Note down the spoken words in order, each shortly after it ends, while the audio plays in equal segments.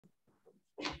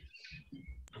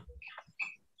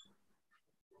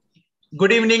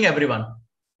Good evening, everyone.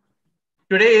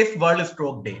 Today is World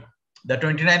Stroke Day, the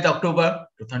 29th October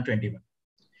 2021.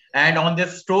 And on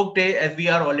this stroke day, as we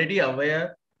are already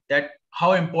aware that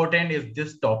how important is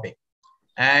this topic.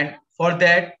 And for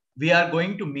that, we are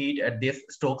going to meet at this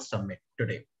stroke summit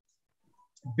today.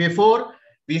 Before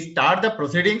we start the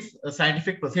proceedings,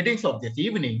 scientific proceedings of this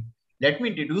evening, let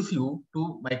me introduce you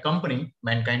to my company,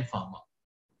 Mankind Pharma.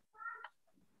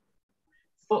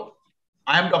 So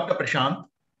I am Dr. Prashant.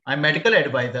 I'm medical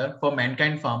advisor for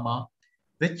Mankind Pharma,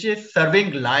 which is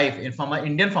serving life in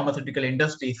Indian pharmaceutical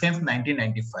industry since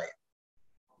 1995.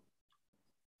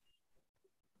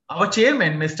 Our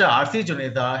chairman, Mr. R.C.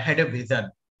 Juneza, had a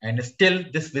vision, and still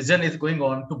this vision is going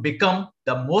on to become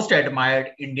the most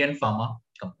admired Indian pharma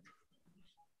company.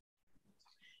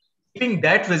 Keeping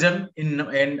that vision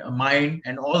in mind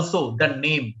and also the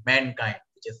name Mankind,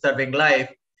 which is serving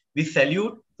life, we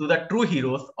salute to the true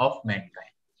heroes of mankind.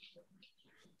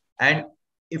 And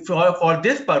if for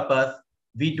this purpose,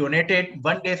 we donated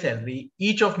 1 day salary.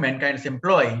 Each of Mankind's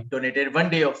employee donated 1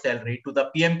 day of salary to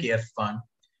the PM Cares Fund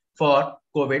for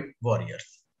COVID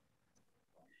warriors.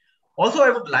 Also, I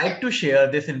would like to share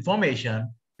this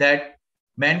information that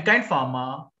Mankind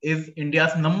Pharma is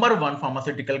India's #1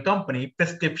 pharmaceutical company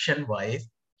prescription-wise,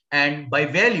 and by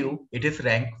value, it is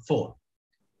ranked 4.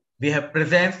 We have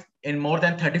presence in more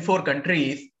than 34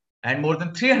 countries and more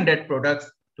than 300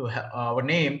 products to our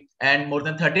name and more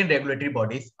than 13 regulatory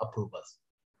bodies approvals.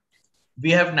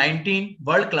 We have 19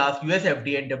 world-class US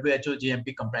FDA and WHO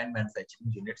GMP compliant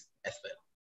manufacturing units as well.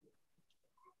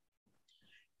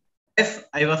 As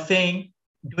I was saying,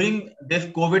 during this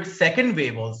COVID second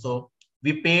wave also,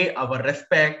 we pay our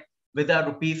respect with a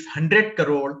rupees 100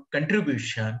 crore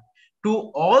contribution to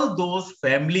all those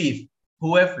families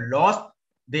who have lost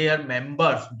their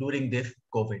members during this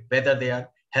COVID, whether they are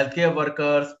healthcare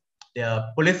workers, they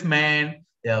are policemen,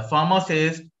 they are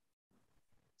pharmacists.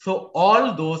 So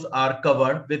all those are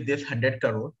covered with this 100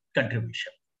 crore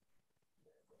contribution.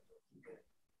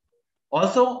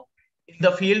 Also, in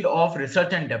the field of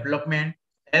research and development,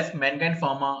 as Mankind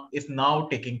Pharma is now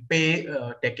taking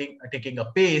a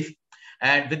pace,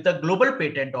 and with the global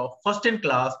patent of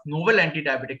first-in-class novel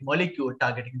anti-diabetic molecule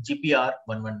targeting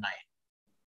GPR119.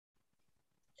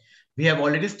 We have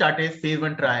already started phase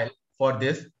 1 trial for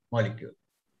this molecule.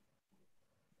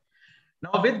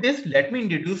 Now with this, let me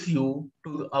introduce you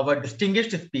to our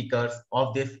distinguished speakers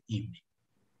of this evening.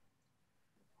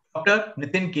 Dr.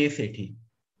 Nitin K. Sethi,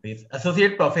 who is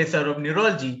Associate Professor of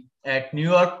Neurology at New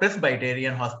York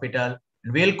Presbyterian Hospital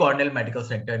and Weill Cornell Medical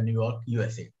Center, New York,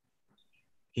 USA.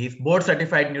 He is board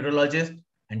certified neurologist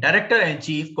and Director and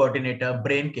Chief Coordinator,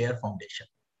 Brain Care Foundation.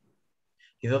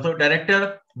 He is also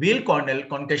Director, Weill Cornell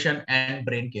Concussion and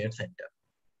Brain Care Center.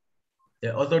 He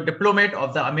is also Diplomate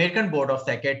of the American Board of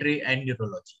Psychiatry and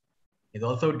Neurology. He is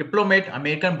also Diplomate,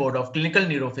 American Board of Clinical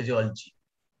Neurophysiology.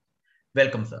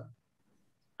 Welcome, sir.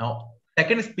 Now,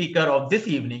 second speaker of this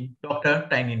evening, Dr.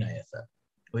 Tiny Nair, sir,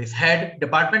 who is Head,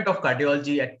 Department of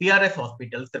Cardiology at PRS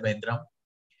Hospital, Trivandrum.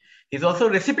 He is also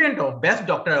recipient of Best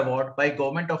Doctor Award by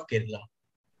Government of Kerala.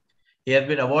 He has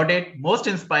been awarded Most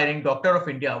Inspiring Doctor of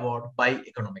India Award by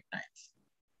Economic Times.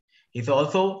 He is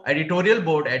also editorial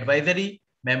board advisory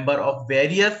member of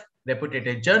various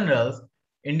reputed journals,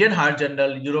 Indian Heart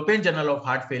Journal, European Journal of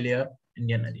Heart Failure,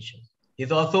 Indian edition. He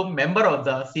is also member of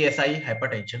the CSI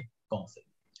Hypertension Council.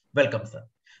 Welcome, sir.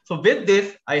 So with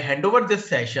this, I hand over this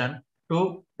session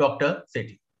to Dr.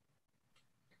 Sethi.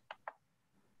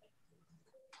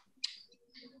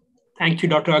 Thank you,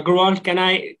 Dr. Agarwal. Can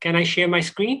I share my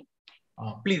screen?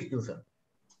 Please do, sir.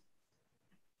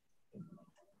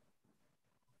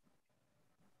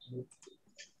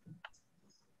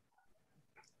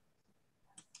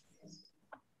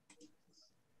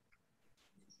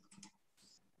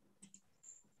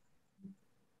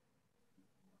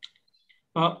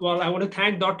 Well, I want to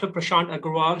thank Dr. Prashant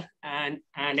Agarwal and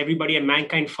everybody at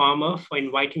Mankind Pharma for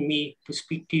inviting me to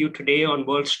speak to you today on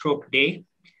World Stroke Day.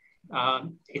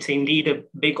 It's indeed a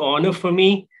big honor for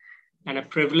me and a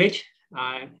privilege.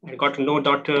 I got to know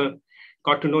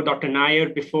Dr. Nair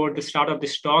before the start of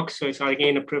this talk, so it's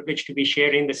again a privilege to be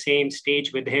sharing the same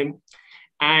stage with him.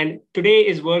 And today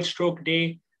is World Stroke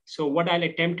Day. So what I'll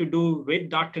attempt to do with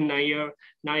Dr.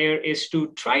 Nair is to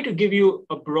try to give you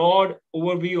a broad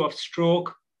overview of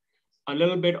stroke, a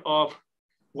little bit of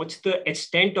what's the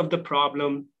extent of the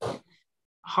problem,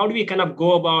 how do we kind of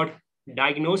go about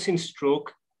diagnosing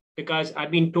stroke, because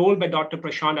I've been told by Dr.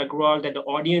 Prashant Agarwal that the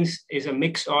audience is a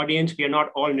mixed audience. We are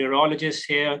not all neurologists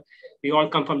here. We all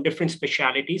come from different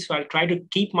specialties. So I'll try to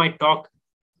keep my talk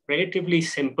relatively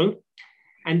simple.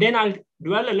 And then I'll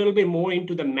dwell a little bit more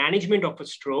into the management of a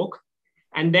stroke.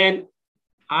 And then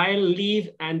I'll leave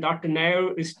and Dr.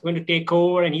 Nair is going to take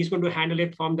over and he's going to handle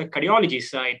it from the cardiology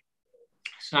side.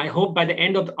 So I hope by the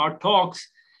end of our talks,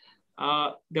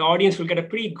 the audience will get a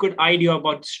pretty good idea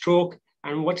about stroke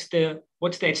and what's the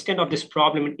extent of this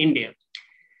problem in India.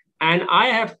 And I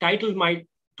have titled my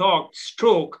talk,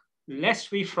 Stroke,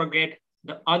 Lest We Forget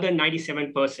the Other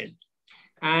 97%.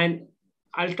 And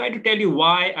I'll try to tell you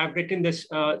why I've written this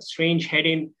strange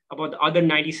heading about the other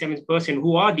 97%.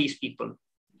 Who are these people?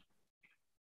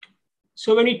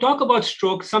 So when we talk about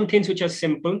stroke, some things which are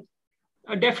simple,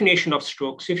 a definition of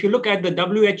stroke. So if you look at the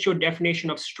WHO definition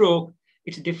of stroke,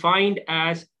 it's defined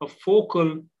as a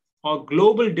focal or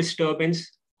global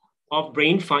disturbance of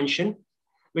brain function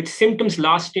with symptoms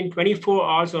lasting 24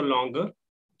 hours or longer.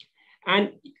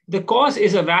 And the cause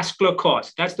is a vascular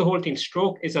cause. That's the whole thing.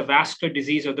 Stroke is a vascular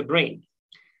disease of the brain.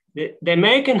 The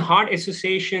American Heart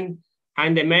Association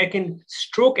and the American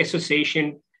Stroke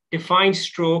Association define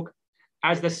stroke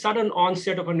as the sudden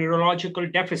onset of a neurological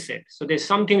deficit. So there's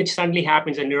something which suddenly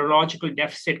happens, a neurological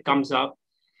deficit comes up.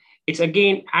 It's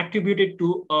again attributed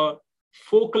to a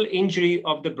focal injury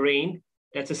of the brain.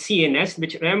 That's a CNS,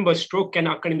 which remember, stroke can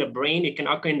occur in the brain, it can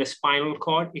occur in the spinal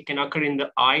cord, it can occur in the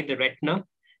eye, the retina.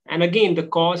 And again, the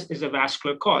cause is a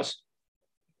vascular cause.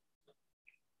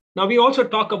 Now, we also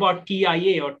talk about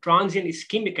TIA or transient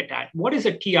ischemic attack. What is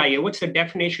a TIA? What's the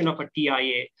definition of a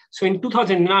TIA? So in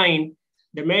 2009,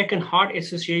 the American Heart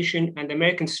Association and the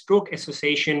American Stroke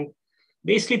Association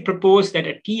basically proposed that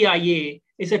a TIA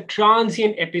is a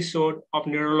transient episode of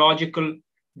neurological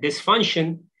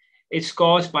dysfunction. It's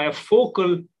caused by a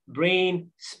focal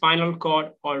brain, spinal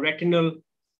cord, or retinal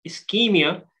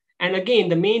ischemia. And again,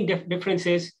 the main difference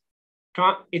is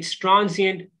it's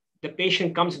transient. The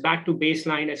patient comes back to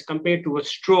baseline as compared to a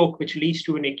stroke, which leads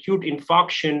to an acute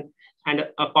infarction and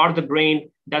a part of the brain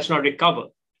does not recover.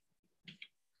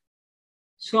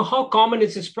 So how common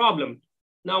is this problem?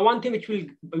 Now, one thing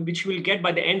which we'll get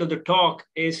by the end of the talk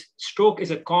is stroke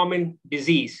is a common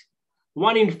disease.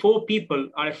 1 in 4 people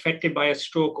are affected by a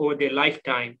stroke over their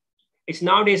lifetime. It's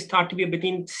nowadays thought to be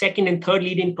between second and third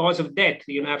leading cause of death.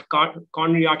 You have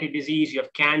coronary artery disease, you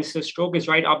have cancer, stroke is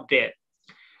right up there.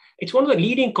 It's one of the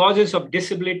leading causes of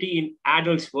disability in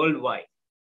adults worldwide.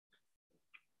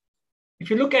 If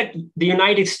you look at the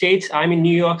United States, I'm in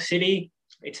New York City.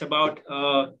 It's about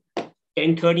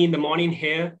 10:30 in the morning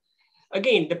here.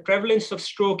 Again, the prevalence of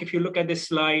stroke, if you look at this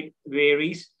slide,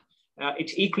 varies.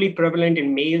 It's equally prevalent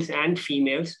in males and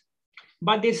females,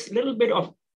 but there's a little bit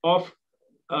of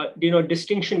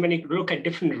distinction when you look at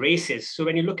different races. So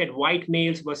when you look at white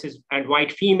males and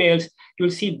white females,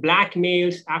 you'll see Black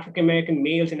males, African-American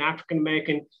males, and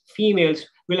African-American females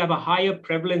will have a higher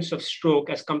prevalence of stroke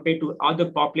as compared to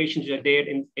other populations that are there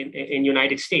in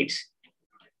United States.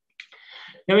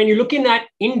 Now, when you're looking at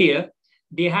India,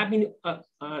 there have been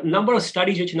a number of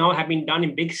studies which now have been done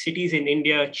in big cities in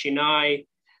India, Chennai,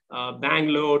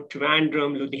 Bangalore,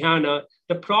 Trivandrum, Ludhiana.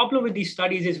 The problem with these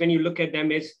studies is when you look at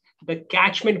them is the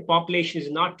catchment population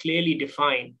is not clearly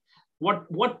defined.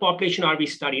 What population are we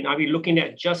studying? Are we looking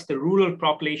at just the rural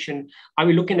population? Are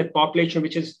we looking at population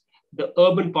which is the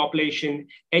urban population,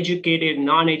 educated,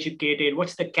 non-educated?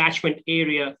 What's the catchment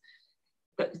area?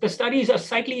 The studies are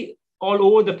slightly all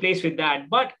over the place with that.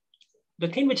 But the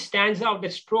thing which stands out,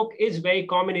 that stroke is very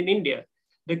common in India.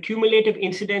 The cumulative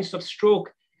incidence of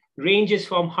stroke ranges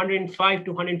from 105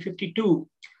 to 152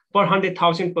 per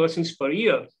 100,000 persons per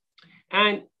year.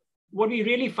 And what we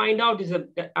really find out is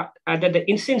that the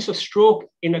incidence of stroke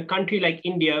in a country like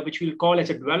India, which we'll call as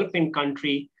a developing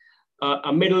country,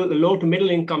 a low to middle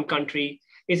income country,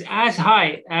 is as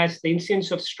high as the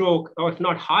incidence of stroke, or if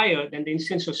not higher than the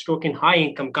incidence of stroke in high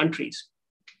income countries.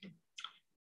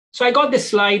 So I got this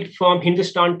slide from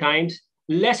Hindustan Times.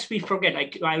 Lest we forget,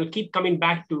 I will keep coming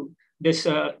back to this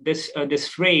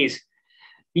phrase.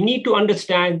 We need to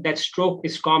understand that stroke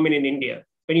is common in India.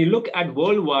 When you look at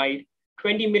worldwide,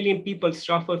 20 million people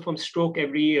suffer from stroke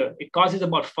every year. It causes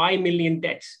about 5 million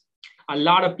deaths. A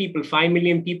lot of people, 5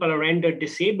 million people are rendered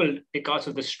disabled because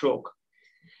of the stroke.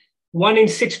 1 in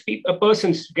 6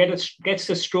 persons gets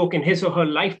a stroke in his or her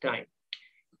lifetime.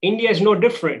 India is no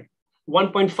different.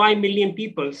 1.5 million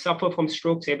people suffer from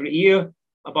strokes every year.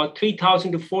 About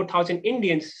 3,000 to 4,000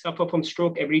 Indians suffer from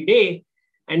stroke every day.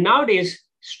 And nowadays,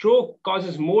 stroke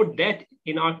causes more death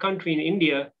in our country, in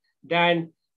India,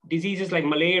 than diseases like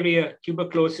malaria,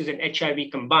 tuberculosis, and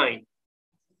HIV combined.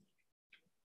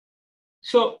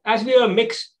 So as we are a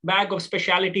mixed bag of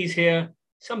specialties here,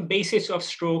 some basics of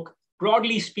stroke.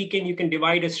 Broadly speaking, you can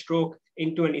divide a stroke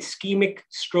into an ischemic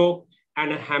stroke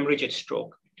and a hemorrhagic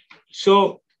stroke.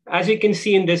 So as you can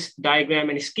see in this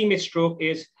diagram, an ischemic stroke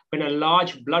is when a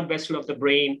large blood vessel of the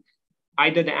brain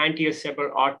either the anterior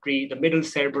cerebral artery, the middle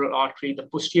cerebral artery, the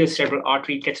posterior cerebral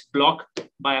artery gets blocked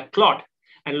by a clot.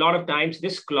 And a lot of times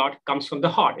this clot comes from the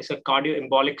heart. It's a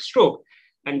cardioembolic stroke.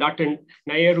 And Dr.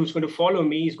 Nair, who's going to follow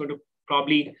me, is going to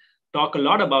probably talk a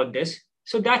lot about this.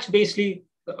 So that's basically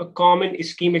a common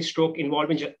ischemic stroke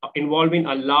involving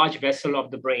a large vessel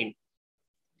of the brain.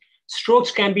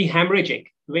 Strokes can be hemorrhagic,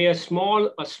 where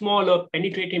a smaller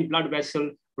penetrating blood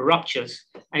vessel ruptures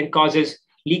and causes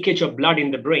leakage of blood in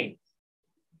the brain.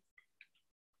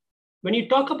 When you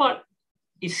talk about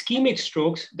ischemic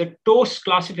strokes, the TOS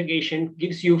classification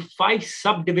gives you 5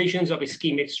 subdivisions of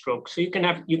ischemic stroke. So you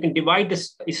can divide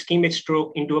this ischemic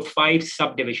stroke into 5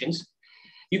 subdivisions.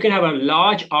 You can have a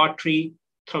large artery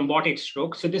thrombotic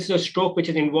stroke. So this is a stroke which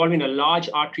is involving a large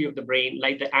artery of the brain,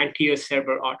 like the anterior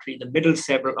cerebral artery, the middle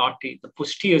cerebral artery, the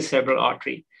posterior cerebral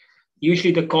artery.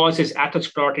 Usually the cause is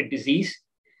atherosclerotic disease,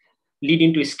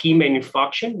 leading to ischemia and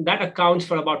infarction. That accounts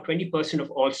for about 20%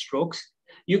 of all strokes.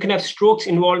 You can have strokes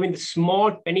involving the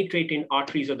small penetrating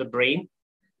arteries of the brain.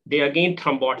 They are again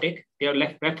thrombotic. They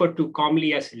are referred to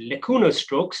commonly as lacunar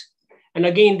strokes. And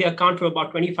again, they account for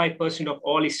about 25% of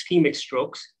all ischemic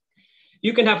strokes.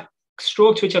 You can have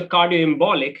strokes which are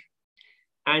cardioembolic,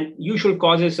 and usual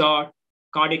causes are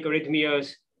cardiac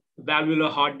arrhythmias, valvular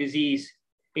heart disease,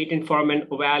 patent foramen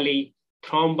ovale,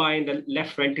 thrombi in the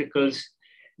left ventricles.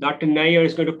 Dr. Nair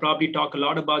is going to probably talk a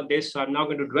lot about this, so I'm not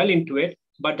going to dwell into it,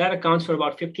 but that accounts for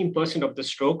about 15% of the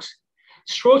strokes.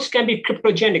 Strokes can be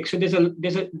cryptogenic. So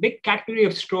there's a big category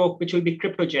of stroke which will be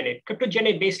cryptogenic.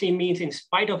 Cryptogenic basically means in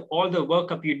spite of all the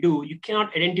workup you do, you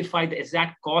cannot identify the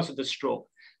exact cause of the stroke.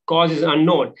 Cause is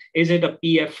unknown. Is it a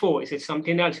PFO? Is it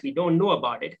something else? We don't know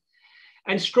about it.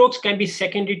 And strokes can be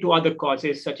secondary to other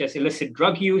causes such as illicit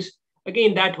drug use.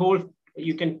 Again,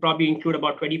 you can probably include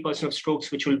about 20% of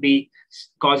strokes which will be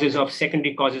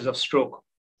secondary causes of stroke.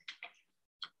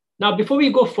 Now, before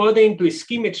we go further into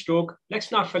ischemic stroke,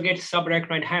 let's not forget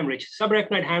subarachnoid hemorrhage.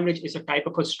 Subarachnoid hemorrhage is a type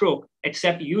of a stroke,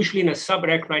 except usually in a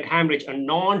subarachnoid hemorrhage, a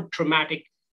non-traumatic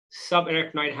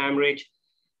subarachnoid hemorrhage,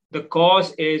 the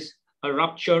cause is a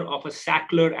rupture of a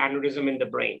saccular aneurysm in the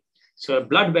brain. So a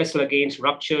blood vessel again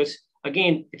ruptures.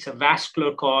 Again, it's a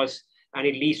vascular cause, and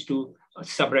it leads to a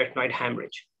subarachnoid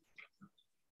hemorrhage.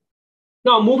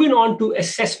 Now, moving on to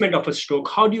assessment of a stroke.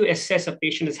 How do you assess a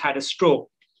patient has had a stroke?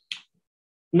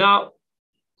 Now,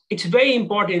 it's very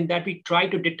important that we try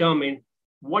to determine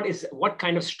what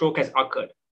kind of stroke has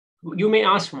occurred. You may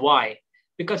ask why,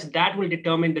 because that will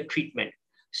determine the treatment.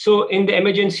 So in the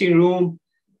emergency room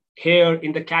here,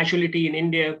 in the casualty in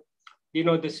India,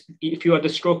 if you are the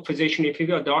stroke physician, if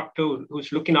you're a doctor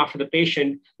who's looking after the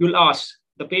patient, you'll ask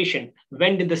the patient,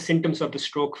 when did the symptoms of the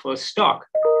stroke first start?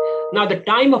 Now, the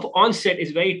time of onset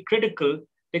is very critical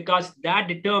because that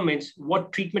determines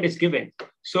what treatment is given.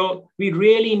 So we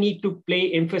really need to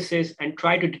play emphasis and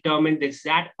try to determine the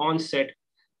exact onset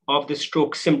of the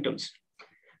stroke symptoms.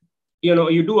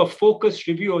 You do a focused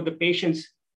review of the patient's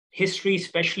history,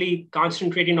 especially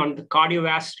concentrating on the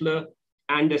cardiovascular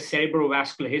and the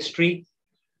cerebrovascular history.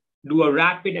 Do a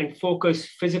rapid and focused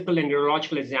physical and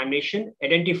neurological examination,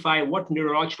 identify what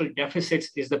neurological deficits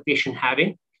is the patient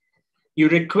having. You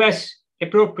request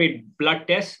appropriate blood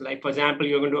tests, like for example,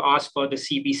 you're going to ask for the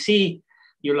CBC,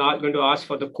 you're going to ask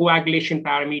for the coagulation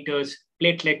parameters,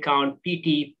 platelet count,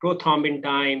 PT, prothrombin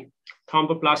time,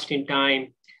 thromboplastin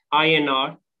time,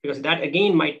 INR, because that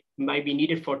again might be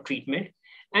needed for treatment.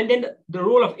 And then the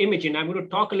role of imaging, I'm going to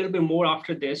talk a little bit more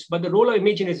after this, but the role of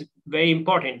imaging is very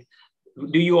important.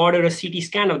 Do you order a CT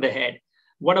scan of the head?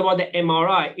 What about the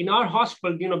MRI? In our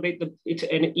hospital, it's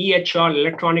an EHR,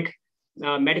 electronic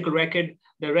medical record.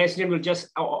 The resident will just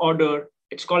order,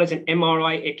 it's called as an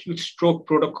MRI acute stroke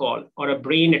protocol or a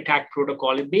brain attack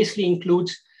protocol. It basically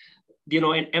includes,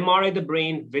 an MRI of the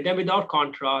brain with and without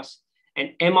contrast,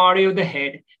 an MRI of the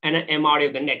head, and an MRI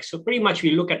of the neck. So pretty much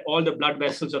we look at all the blood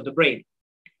vessels of the brain.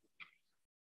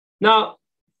 Now,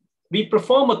 we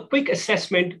perform a quick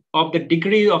assessment of the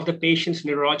degree of the patient's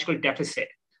neurological deficit.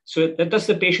 So does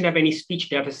the patient have any speech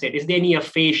deficit? Is there any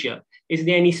aphasia? Is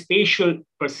there any spatial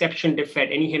perception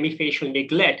defect, any hemispatial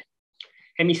neglect?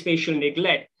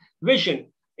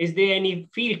 Vision, is there any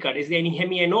field cut? Is there any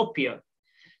hemianopia?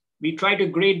 We try to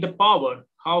grade the power.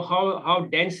 How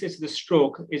dense is the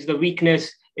stroke? Is the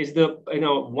weakness, is the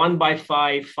 1 by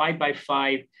 5, 5 by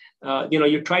 5?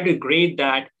 You try to grade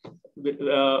that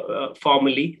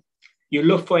formally. You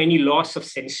look for any loss of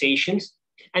sensations.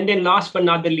 And then last but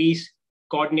not the least,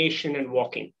 coordination and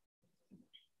walking.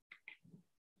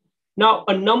 Now,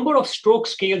 a number of stroke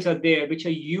scales are there which are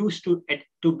used to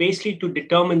basically to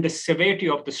determine the severity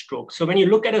of the stroke. So when you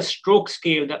look at a stroke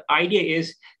scale, the idea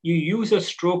is you use a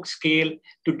stroke scale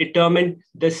to determine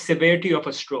the severity of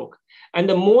a stroke. And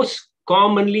the most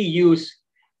commonly used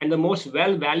and the most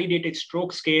well-validated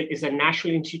stroke scale is the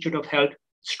National Institute of Health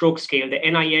stroke scale, the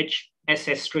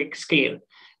NIH-SS scale.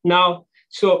 Now,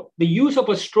 so the use of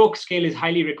a stroke scale is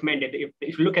highly recommended.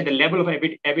 If you look at the level of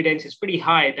evidence, it's pretty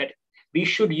high that we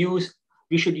should use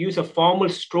a formal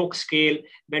stroke scale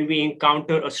when we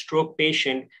encounter a stroke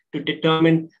patient to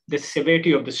determine the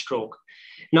severity of the stroke.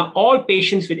 Now, all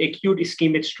patients with acute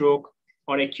ischemic stroke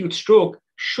or acute stroke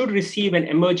should receive an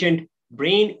emergent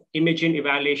brain imaging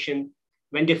evaluation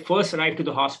when they first arrive to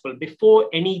the hospital before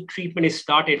any treatment is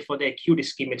started for the acute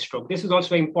ischemic stroke. This is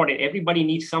also important. Everybody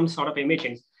needs some sort of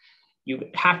imaging. You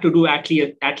have to do at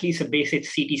least a basic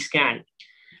CT scan.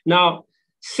 Now,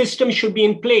 systems should be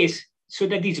in place so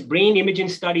that these brain imaging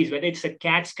studies, whether it's a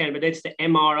CAT scan, whether it's the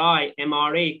MRI,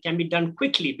 MRA, can be done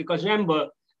quickly. Because remember,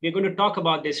 we're going to talk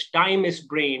about this, time is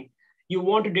brain. You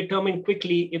want to determine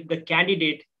quickly if the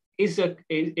candidate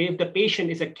if the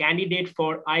patient is a candidate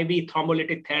for IV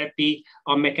thrombolytic therapy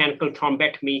or mechanical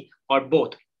thrombectomy or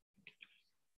both.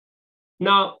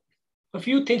 Now, a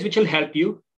few things which will help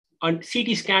you. A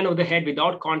CT scan of the head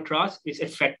without contrast is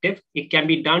effective. It can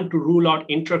be done to rule out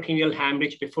intracranial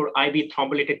hemorrhage before IV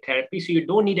thrombolytic therapy. So you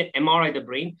don't need an MRI of the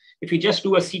brain. If you just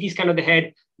do a CT scan of the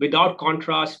head without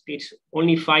contrast, it's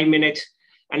only 5 minutes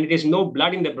and there's no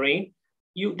blood in the brain,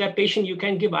 that patient, you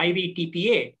can give IV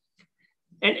TPA.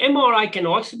 An MRI can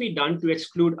also be done to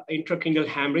exclude intracranial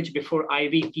hemorrhage before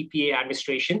IV TPA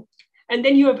administration. And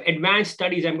then you have advanced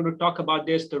studies. I'm going to talk about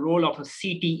this, the role of a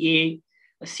CTA,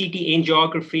 a CT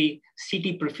angiography,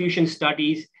 CT perfusion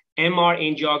studies, MR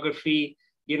angiography,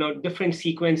 different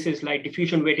sequences like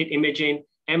diffusion weighted imaging,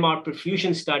 MR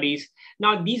perfusion studies.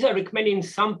 Now, these are recommended in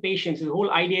some patients. The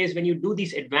whole idea is when you do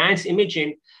these advanced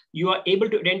imaging, you are able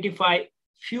to identify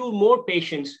few more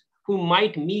patients who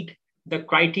might meet the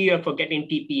criteria for getting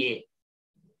TPA.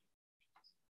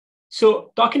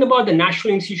 So talking about the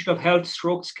National Institute of Health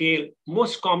stroke scale,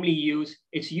 most commonly used,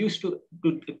 it's used to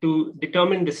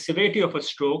determine the severity of a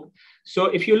stroke. So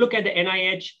if you look at the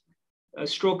NIH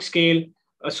stroke scale,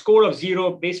 a score of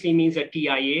 0 basically means a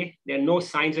TIA. There are no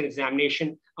signs of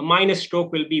examination. A minor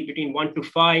stroke will be between 1 to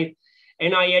 5.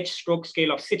 NIH stroke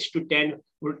scale of 6 to 10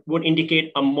 would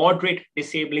indicate a moderate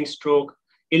disabling stroke.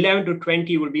 11 to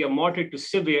 20 will be a moderate to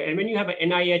severe. And when you have an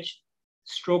NIH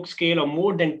stroke scale of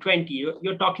more than 20,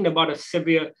 you're talking about a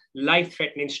severe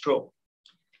life-threatening stroke.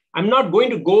 I'm not going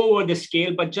to go over the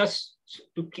scale, but just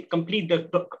to complete the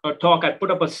talk, I put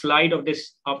up a slide of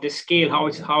this scale,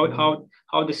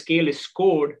 how the scale is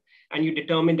scored, and you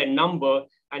determine the number,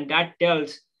 and that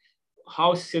tells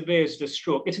how severe is the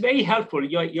stroke. It's very helpful.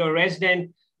 Your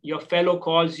resident, your fellow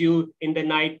calls you in the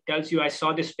night, tells you, I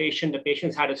saw this patient, the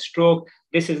patient's had a stroke.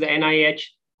 This is the NIH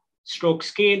stroke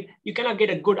scale. You cannot get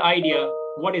a good idea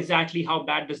what exactly, how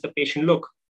bad does the patient look.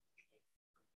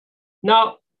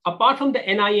 Now, apart from the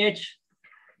NIH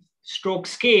stroke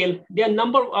scale, there are a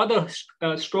number of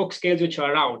other stroke scales which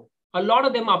are around. A lot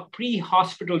of them are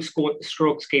pre-hospital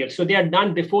stroke scales. So they are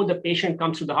done before the patient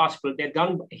comes to the hospital. They're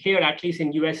done here, at least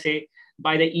in USA,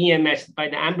 by the EMS, by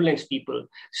the ambulance people.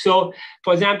 So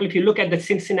for example, if you look at the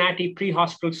Cincinnati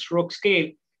pre-hospital stroke scale,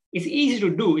 it's easy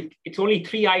to do. It's only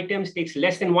 3 items, takes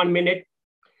less than 1 minute.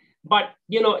 But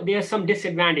there are some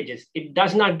disadvantages. It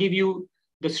does not give you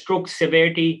the stroke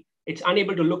severity. It's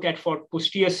unable to look at for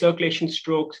posterior circulation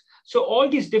strokes. So all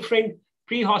these different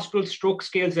pre-hospital stroke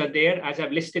scales are there, as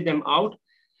I've listed them out.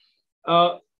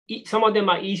 Some of them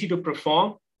are easy to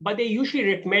perform, but they usually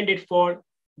recommended for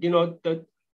the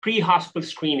pre-hospital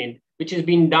screening, which is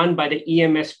being done by the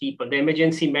EMS people, the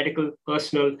emergency medical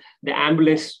personnel, the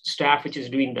ambulance staff, which is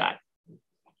doing that.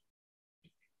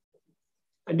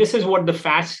 And this is what the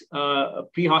FAST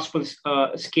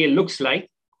pre-hospital scale looks like.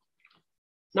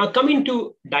 Now, coming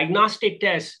to diagnostic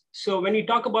tests. So when we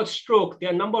talk about stroke, there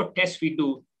are a number of tests we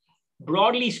do.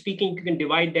 Broadly speaking, you can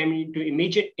divide them into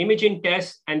imaging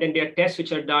tests, and then there are tests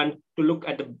which are done to look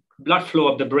at the blood flow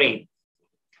of the brain.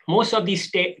 Most of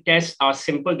these tests are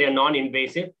simple, they're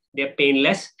non-invasive, they're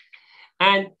painless.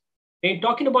 And when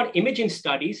talking about imaging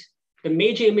studies, the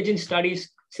major imaging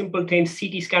studies, simple things,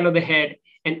 CT scan of the head,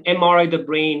 an MRI of the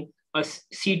brain, a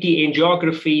CT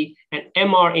angiography, and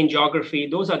MR angiography,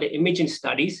 those are the imaging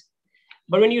studies.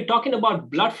 But when you're talking about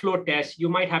blood flow tests, you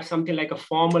might have something like a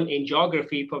formal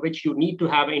angiography for which you need to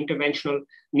have an interventional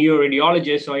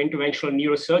neuroradiologist or interventional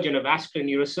neurosurgeon, a vascular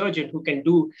neurosurgeon who can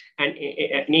do an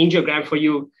angiogram for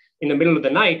you in the middle of the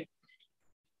night.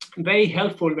 very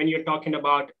helpful when you're talking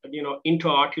about,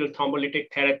 intra-arterial thrombolytic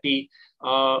therapy,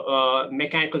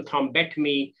 mechanical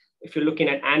thrombectomy, if you're looking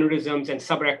at aneurysms and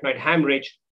subarachnoid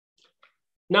hemorrhage.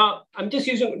 Now, I'm just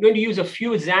going to use a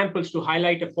few examples to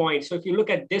highlight a point. So if you look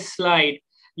at this slide,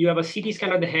 you have a CT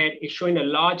scan of the head. It's showing a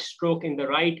large stroke in the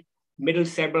right middle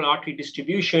cerebral artery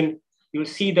distribution. You'll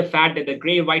see the fact that the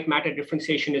gray-white matter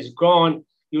differentiation is gone.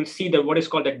 You'll see that what is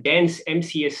called a dense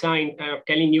MCA sign, kind of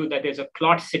telling you that there's a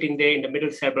clot sitting there in the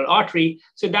middle cerebral artery.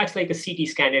 So that's like a CT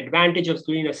scan. The advantage of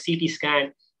doing a CT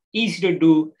scan, easy to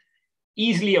do,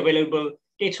 easily available,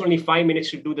 takes only 5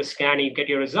 minutes to do the scan and you get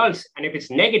your results. And if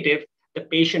it's negative, the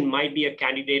patient might be a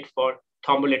candidate for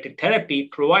thrombolytic therapy,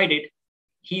 provided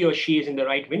he or she is in the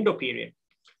right window period.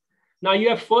 Now you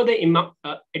have further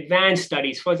advanced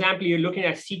studies. For example, you're looking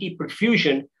at CT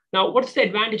perfusion. Now, what's the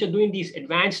advantage of doing these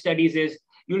advanced studies is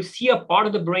you'll see a part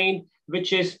of the brain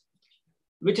which is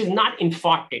not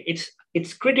infarcted.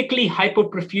 It's critically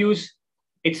hypoperfused.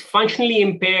 It's functionally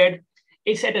impaired.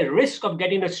 It's at a risk of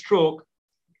getting a stroke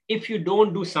if you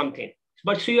don't do something.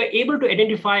 But so you're able to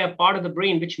identify a part of the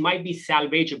brain which might be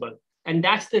salvageable. And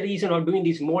that's the reason of doing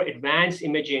these more advanced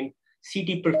imaging,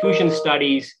 CT perfusion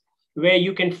studies, where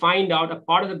you can find out a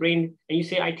part of the brain and you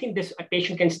say, I think this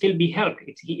patient can still be helped.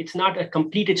 It's not a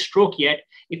completed stroke yet.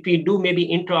 If we do maybe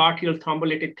intra-arterial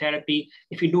thrombolytic therapy,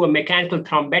 if we do a mechanical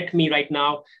thrombectomy right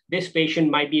now, this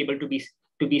patient might be able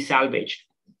to be salvaged.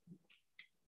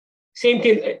 Same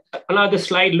thing, another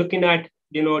slide looking at,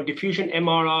 diffusion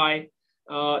MRI.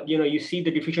 You see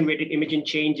the diffusion weighted imaging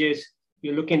changes.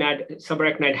 You're looking at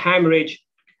subarachnoid hemorrhage.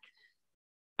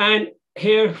 And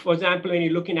here, for example, when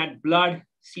you're looking at blood,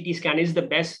 CT scan is the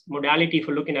best modality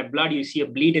for looking at blood. You see a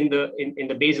bleed in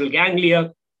the basal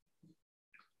ganglia.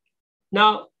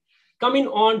 Now, coming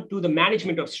on to the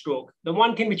management of stroke, the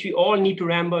one thing which we all need to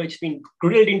remember, it's been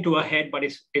drilled into our head, but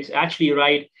it's actually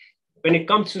right. When it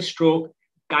comes to stroke,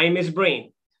 time is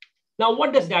brain. Now,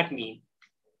 what does that mean?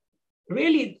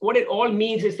 Really, what it all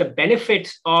means is the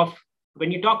benefits of,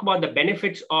 when you talk about the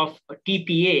benefits of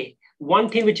TPA, one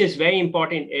thing which is very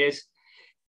important is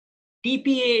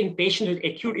TPA in patients with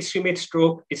acute ischemic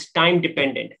stroke is time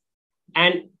dependent.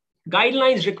 And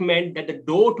guidelines recommend that the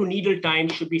door to needle time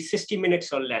should be 60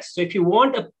 minutes or less. So if you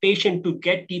want a patient to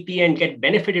get TPA and get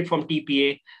benefited from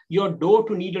TPA, your door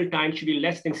to needle time should be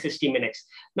less than 60 minutes.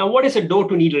 Now, what is a door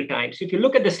to needle time? So if you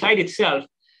look at the slide itself,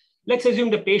 let's assume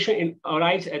the patient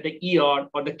arrives at the ER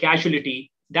or the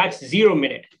casualty, that's 0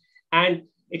 minute. And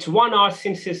it's 1 hour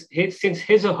since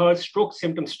his or her stroke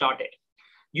symptoms started.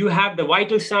 You have the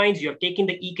vital signs, you have taken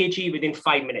the EKG within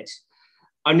 5 minutes.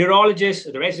 A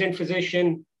neurologist, the resident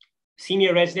physician,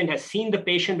 senior resident has seen the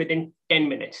patient within 10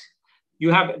 minutes.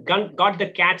 You have got the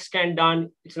CAT scan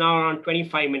done, it's now around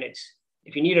 25 minutes.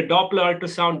 If you need a Doppler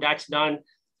ultrasound, that's done.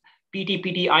 PT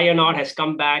INR has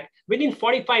come back. Within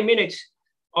 45 minutes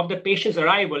of the patient's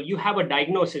arrival, you have a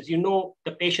diagnosis. You know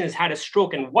the patient has had a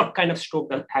stroke and what kind of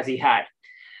stroke has he had.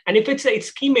 And if it's an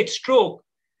ischemic stroke,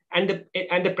 and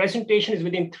the presentation is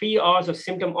within 3 hours of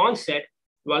symptom onset,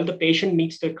 well, the patient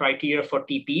meets the criteria for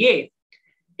TPA.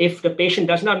 If the patient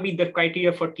does not meet the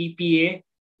criteria for TPA,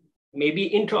 maybe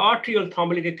intra-arterial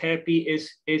thrombolytic therapy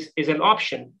is an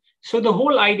option. So the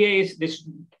whole idea is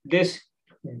this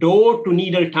door to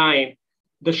needle time.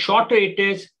 The shorter it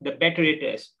is, the better it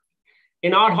is.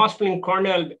 In our hospital in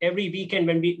Cornell, every weekend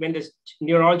when the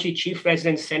neurology chief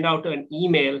residents send out an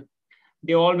email,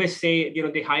 they always say,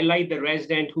 they highlight the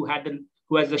resident who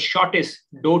has the shortest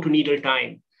door to needle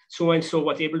time. So-and-so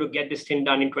was able to get this thing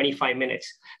done in 25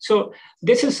 minutes. So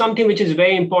this is something which is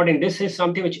very important. This is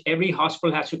something which every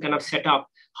hospital has to kind of set up.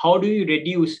 How do you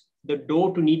reduce the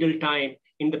door to needle time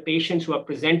in the patients who are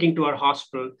presenting to our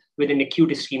hospital with an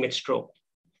acute ischemic stroke?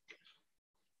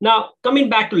 Now, coming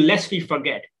back to lest we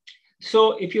forget.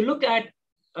 So if you look at,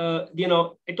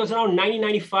 it was around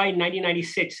 1995,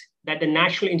 1996, that the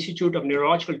National Institute of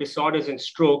Neurological Disorders and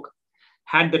Stroke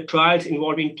had the trials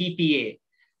involving TPA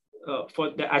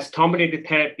as thrombolytic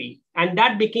therapy. And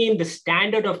that became the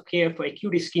standard of care for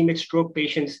acute ischemic stroke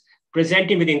patients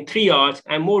presenting within 3 hours.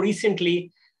 And more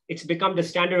recently, it's become the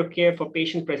standard of care for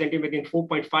patients presenting within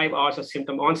 4.5 hours of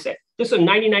symptom onset. This was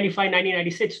 1995,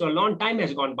 1996, so a long time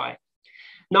has gone by.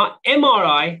 Now,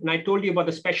 MRI, and I told you about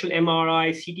the special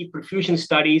MRI, CT perfusion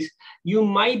studies, you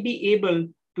might be able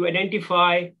to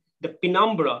identify the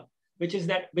penumbra, which is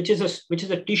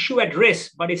a tissue at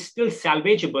risk, but it's still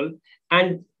salvageable.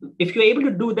 And if you're able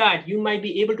to do that, you might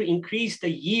be able to increase the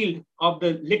yield of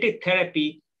the lytic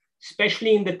therapy,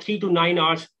 especially in the 3 to 9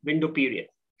 hours window period.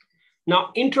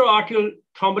 Now, intra-arterial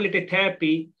thrombolytic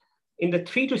therapy in the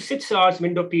 3 to 6 hours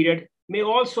window period may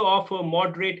also offer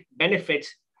moderate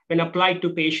benefits when applied to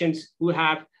patients who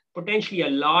have potentially a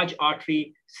large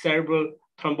artery cerebral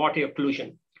thrombotic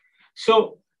occlusion.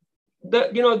 So the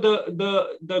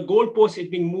goalpost is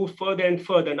being moved further and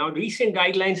further. Now, recent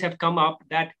guidelines have come up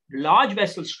that large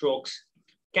vessel strokes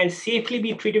can safely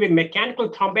be treated with mechanical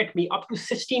thrombectomy up to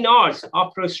 16 hours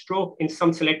after a stroke in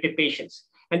some selected patients.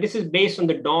 And this is based on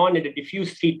the DAWN and the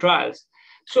DIFFUSE-3 trials.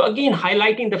 So again,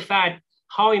 highlighting the fact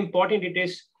how important it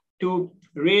is to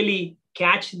really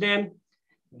catch them,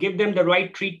 give them the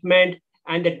right treatment,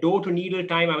 and the door to needle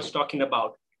time I was talking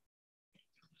about.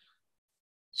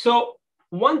 So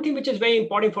one thing which is very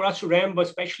important for us to remember,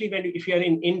 especially if you're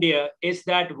in India, is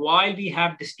that while we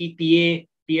have this TPA,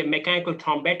 via mechanical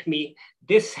thrombectomy,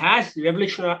 this has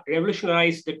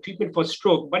revolutionized the treatment for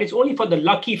stroke, but it's only for the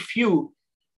lucky few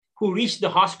who reach the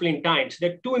hospital in time. So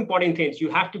there are two important things. You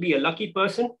have to be a lucky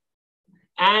person,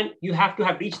 and you have to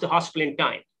have reached the hospital in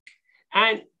time.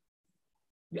 And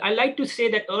I like to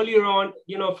say that earlier on,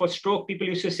 for stroke, people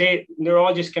used to say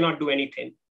neurologists cannot do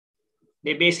anything.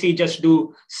 They basically just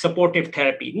do supportive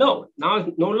therapy. No, now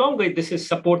no longer this is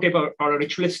supportive or a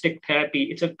ritualistic therapy.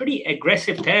 It's a pretty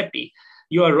aggressive therapy.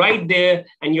 You are right there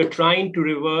and you're trying to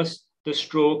reverse the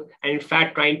stroke and in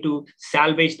fact trying to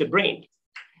salvage the brain.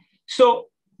 So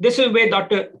this is where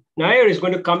Dr. Nair is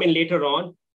going to come in later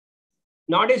on.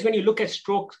 Nowadays, when you look at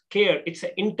stroke care, it's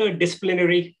an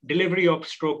interdisciplinary delivery of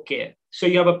stroke care. So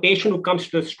you have a patient who comes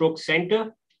to the stroke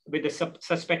center with a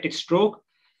suspected stroke.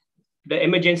 The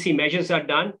emergency measures are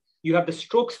done. You have the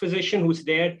stroke physician who's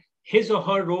there. His or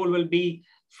her role will be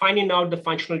finding out the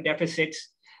functional deficits,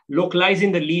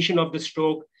 localizing the lesion of the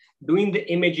stroke, doing the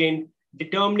imaging,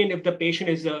 determining if the patient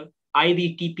is a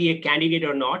IV TPA candidate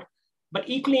or not. But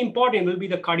equally important will be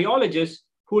the cardiologist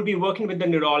who will be working with the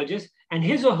neurologist, and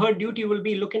his or her duty will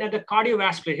be looking at the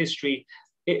cardiovascular history,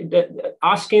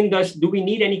 asking us, do we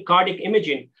need any cardiac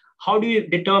imaging? How do you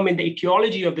determine the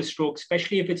etiology of the stroke,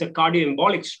 especially if it's a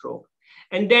cardioembolic stroke?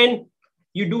 And then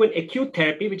you do an acute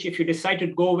therapy, which if you decide to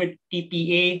go with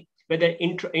TPA, whether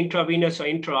intravenous or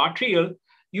intraarterial,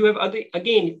 you have,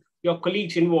 again, your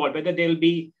colleagues involved, whether they'll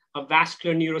be a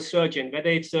vascular neurosurgeon, whether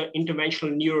it's an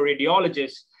interventional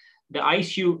neuroradiologist, the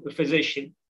ICU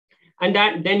physician. And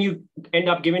then you end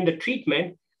up giving the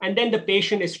treatment. And then the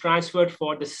patient is transferred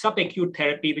for the subacute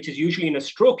therapy, which is usually in a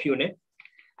stroke unit.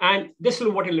 And this is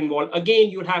what it'll involve. Again,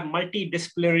 you'll have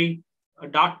multidisciplinary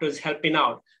doctors helping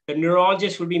out. The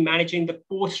neurologist will be managing the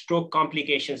post-stroke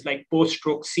complications like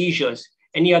post-stroke seizures,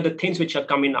 any other things which are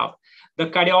coming up. The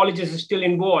cardiologist is still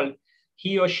involved.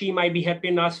 He or she might be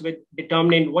helping us with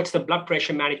determining what's the blood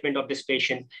pressure management of this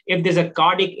patient. If there's a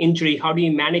cardiac injury, how do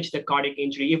you manage the cardiac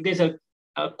injury? If there's a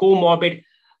comorbid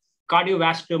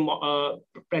cardiovascular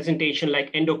presentation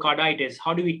like endocarditis,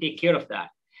 how do we take care of that?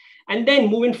 And then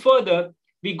moving further,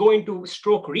 we go into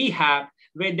stroke rehab,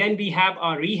 where then we have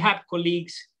our rehab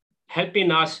colleagues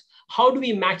helping us. How do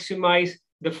we maximize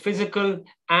the physical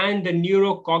and the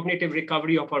neurocognitive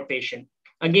recovery of our patient?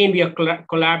 Again, we are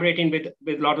collaborating with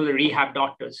a lot of the rehab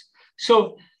doctors.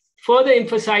 So further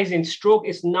emphasizing stroke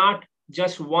is not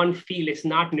just one field. It's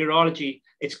not neurology,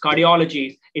 it's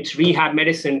cardiology, it's rehab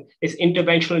medicine, it's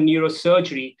interventional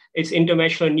neurosurgery, it's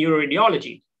interventional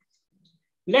neuroradiology.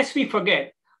 Lest we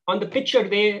forget, on the picture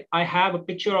there, I have a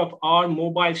picture of our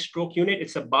mobile stroke unit.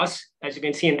 It's a bus, as you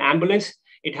can see, an ambulance.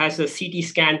 It has a CT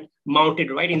scan mounted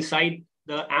right inside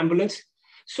the ambulance.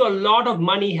 So a lot of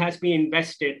money has been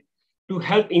invested to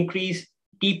help increase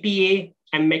TPA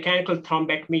and mechanical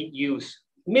thrombectomy use,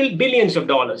 billions of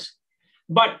dollars.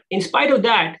 But in spite of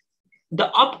that, the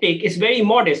uptake is very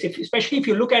modest, especially if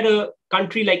you look at a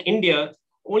country like India.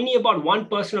 Only about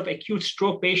 1% of acute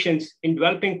stroke patients in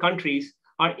developing countries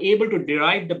are able to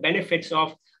derive the benefits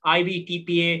of IV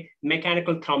TPA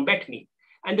mechanical thrombectomy.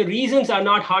 And the reasons are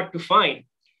not hard to find.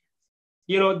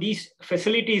 These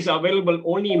facilities are available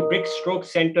only in big stroke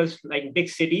centers like big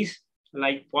cities,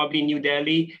 like probably New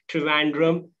Delhi,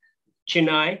 Trivandrum,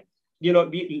 Chennai.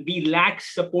 We lack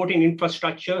supporting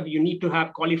infrastructure. You need to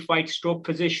have qualified stroke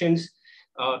physicians,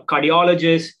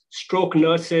 cardiologists, stroke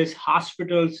nurses,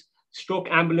 hospitals, stroke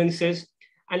ambulances.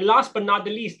 And last but not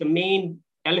the least, the main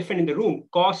elephant in the room,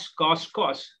 cost.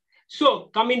 So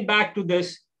coming back to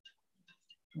this,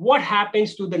 what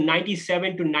happens to the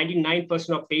 97 to 99%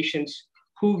 of patients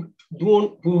who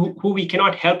we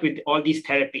cannot help with all these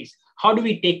therapies? How do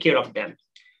we take care of them?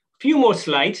 Few more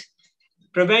slides.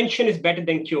 Prevention is better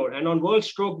than cure. And on World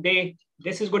Stroke Day,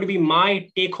 this is going to be my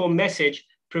take-home message.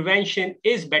 Prevention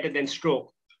is better than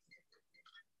stroke.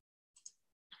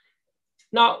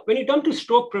 Now, when you come to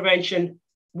stroke prevention,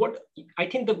 I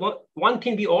think the one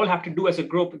thing we all have to do as a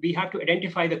group, we have to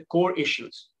identify the core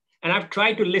issues. And I've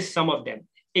tried to list some of them.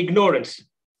 Ignorance.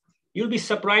 You'll be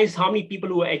surprised how many people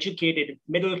who are educated,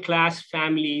 middle-class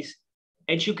families,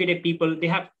 educated people, they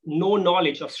have no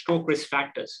knowledge of stroke risk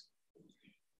factors.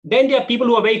 Then there are people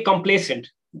who are very complacent.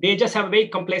 They just have a very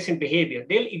complacent behavior.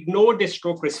 They'll ignore the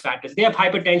stroke risk factors. They have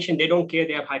hypertension. They don't care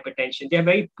they have hypertension. They have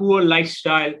very poor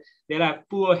lifestyle. They have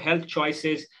poor health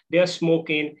choices. They're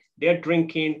smoking. They're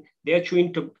drinking. They're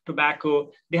chewing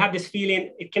tobacco. They have this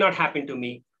feeling, it cannot happen to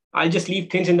me. I'll just leave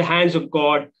things in the hands of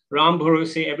God. Ram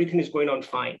Bharose, everything is going on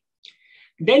fine.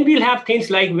 Then we'll have things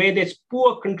like where there's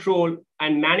poor control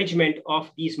and management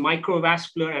of these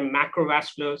microvascular and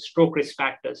macrovascular stroke risk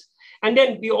factors. And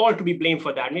then we all to be blamed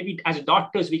for that. Maybe as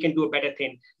doctors, we can do a better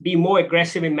thing. Be more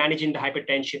aggressive in managing the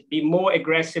hypertension, be more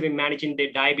aggressive in managing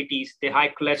their diabetes, their high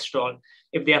cholesterol,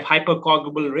 if they have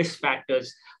hypercoagulable risk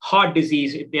factors, heart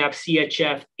disease, if they have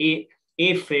CHF,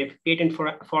 AFib, patent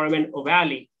foramen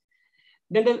ovale.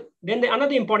 Then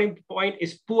another important point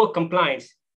is poor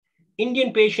compliance.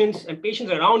 Indian patients and patients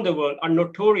around the world are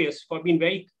notorious for being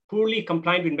very poorly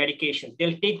compliant with medication.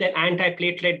 They'll take the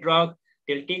antiplatelet drug,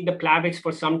 they'll take the Plavix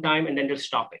for some time, and then they'll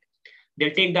stop it.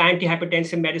 They'll take the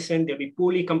antihypertensive medicine, they'll be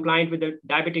poorly compliant with the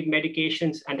diabetic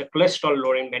medications and the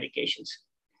cholesterol-lowering medications.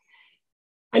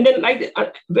 And then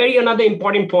another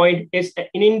important point is that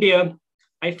in India,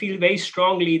 I feel very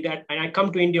strongly that, and I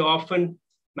come to India often,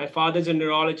 my father's a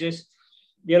neurologist,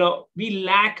 we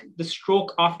lack the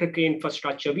stroke aftercare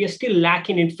infrastructure. We are still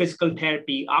lacking in physical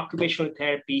therapy, occupational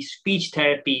therapy, speech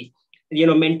therapy,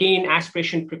 maintain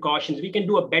aspiration precautions. We can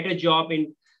do a better job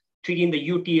in treating the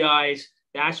UTIs,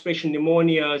 the aspiration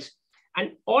pneumonias,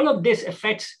 and all of this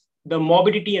affects the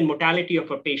morbidity and mortality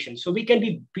of our patients. So we can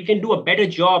do a better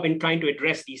job in trying to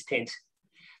address these things.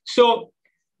 So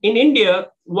in India,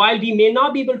 while we may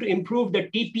not be able to improve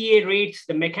the TPA rates,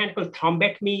 the mechanical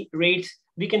thrombectomy rates,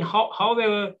 we can,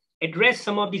 however, address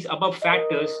some of these above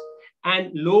factors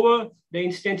and lower the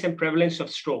incidence and prevalence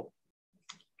of stroke.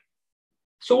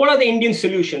 So what are the Indian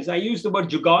solutions? I use the word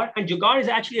Jugaad, and Jugaad is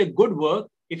actually a good word.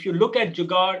 If you look at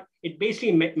Jugaad, it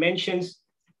basically mentions,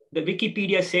 the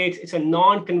Wikipedia says it's a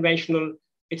non-conventional,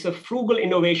 it's a frugal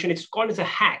innovation. It's called as a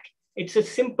hack. It's a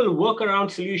simple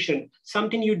workaround solution,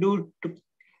 something you do to,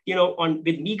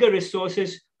 with meager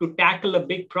resources to tackle a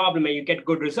big problem and you get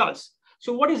good results.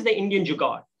 So what is the Indian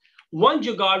Jugaad? One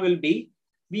Jugaad will be,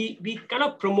 we kind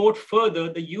of promote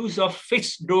further the use of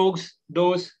fixed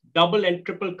dose, double and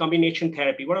triple combination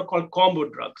therapy, what are called combo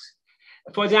drugs.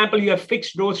 For example, you have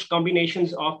fixed dose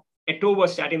combinations of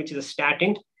atorvastatin, which is a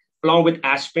statin, along with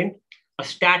aspirin, a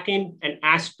statin, an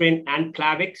aspirin, and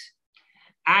Plavix,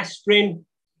 aspirin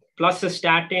plus a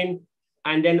statin,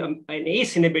 and then an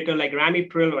ACE inhibitor like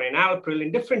ramipril or enalapril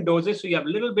in different doses. So you have a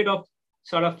little bit of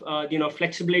sort of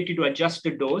flexibility to adjust the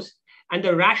dose. And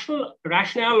the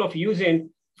rationale of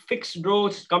using fixed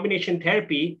dose combination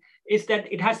therapy is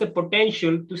that it has the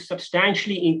potential to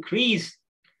substantially increase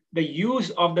the use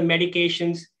of the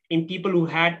medications in people who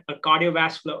had a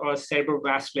cardiovascular or a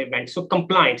cerebrovascular event. So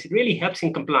compliance, it really helps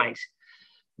in compliance.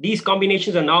 These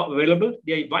combinations are now available.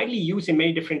 They are widely used in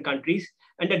many different countries.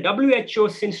 And the WHO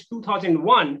since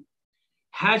 2001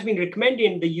 has been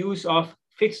recommending the use of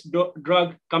fixed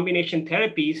drug combination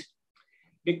therapies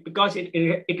because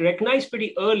it recognized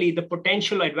pretty early the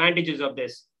potential advantages of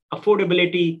this,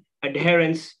 affordability,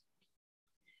 adherence.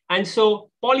 And so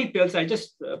polypills, I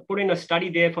just put in a study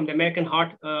there from the American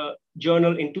Heart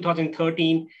Journal in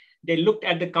 2013. They looked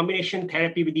at the combination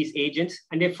therapy with these agents,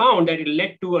 and they found that it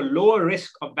led to a lower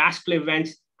risk of vascular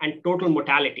events and total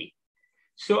mortality.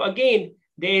 So again,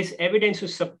 there is evidence to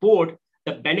support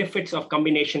the benefits of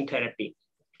combination therapy.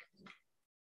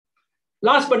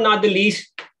 Last but not the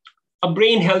least, a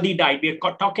brain healthy diet. We're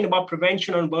talking about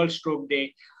prevention on World Stroke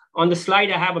Day. On the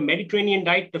slide, I have a Mediterranean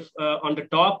diet on the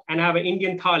top, and I have an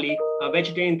Indian thali, a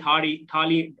vegetarian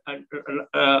thali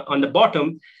on the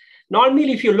bottom.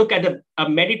 Normally, if you look at a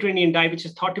Mediterranean diet, which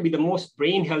is thought to be the most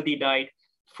brain healthy diet,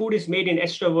 food is made in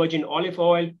extra virgin olive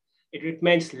oil. It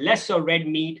recommends less of red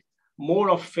meat, more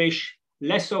of fish,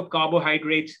 less of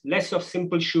carbohydrates, less of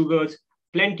simple sugars,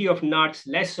 plenty of nuts,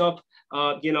 less of,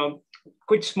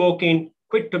 quit smoking,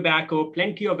 quit tobacco,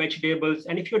 plenty of vegetables.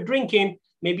 And if you're drinking,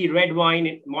 maybe red wine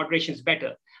in moderation is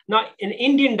better. Now, an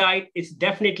Indian diet is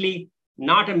definitely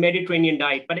not a Mediterranean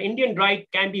diet, but an Indian diet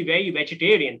can be very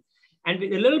vegetarian. And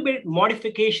with a little bit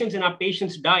modifications in our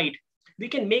patient's diet, we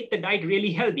can make the diet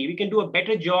really healthy. We can do a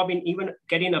better job in even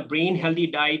getting a brain healthy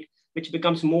diet, which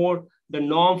becomes more the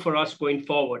norm for us going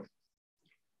forward.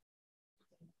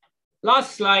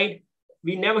 Last slide,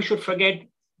 we never should forget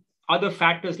other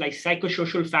factors like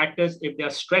psychosocial factors. If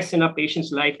there's stress in our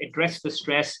patient's life, address the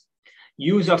stress.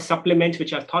 Use of supplements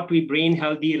which are thought to be brain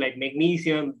healthy, like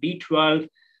magnesium, B12,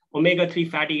 omega-3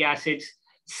 fatty acids.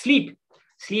 Sleep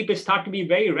is thought to be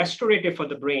very restorative for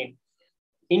the brain.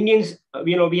 Indians,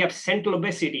 we have central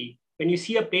obesity. When you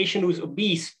see a patient who's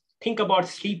obese, think about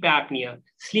sleep apnea.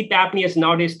 Sleep apnea is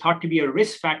nowadays thought to be a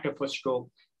risk factor for stroke.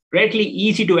 Relatively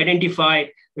easy to identify,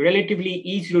 relatively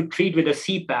easy to treat with a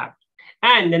CPAP.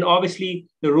 And then obviously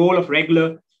the role of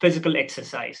regular physical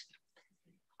exercise.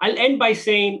 I'll end by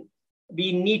saying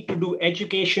we need to do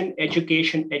education,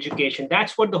 education, education.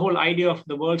 That's what the whole idea of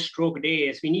the World Stroke Day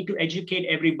is. We need to educate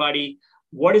everybody.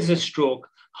 What is a stroke?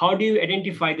 How do you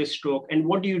identify the stroke? And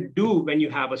what do you do when you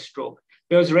have a stroke?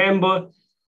 Because remember,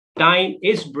 time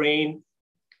is brain.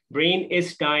 Brain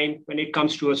is time when it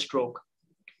comes to a stroke.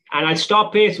 And I'll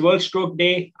stop here. It's World Stroke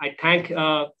Day. I thank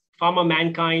Pharma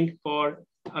Mankind for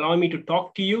allowing me to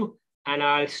talk to you. And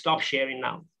I'll stop sharing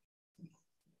now.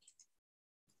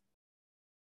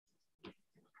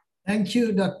 Thank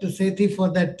you, Dr. Sethi, for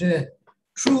that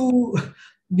true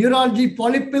neurology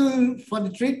polypill for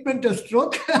the treatment of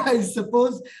stroke, I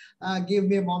suppose. Give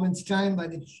me a moment's time. By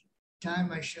the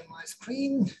time I share my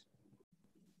screen.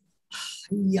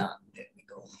 Yeah, there we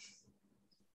go.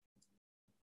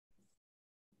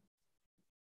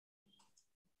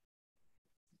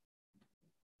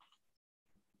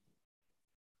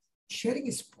 Sharing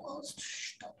is paused.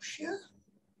 Stop share.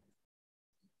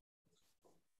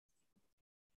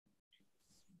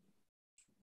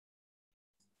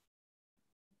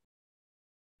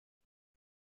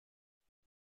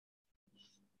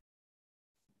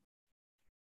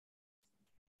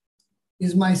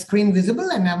 Is my screen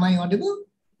visible and am I audible?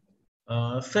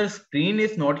 Sir, screen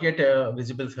is not yet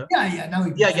visible, sir. Yeah, now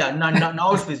it's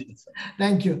now it's visible, sir.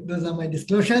 Thank you. Those are my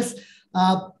disclosures.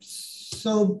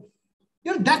 So,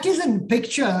 that is a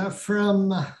picture from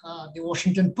the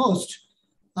Washington Post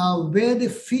where they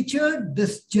featured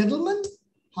this gentleman.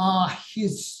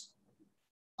 His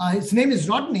name is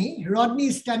Rodney. Rodney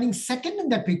is standing second in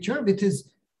that picture with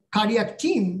his cardiac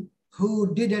team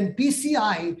who did an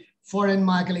PCI for a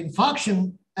myocardial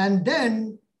infarction. And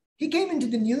then he came into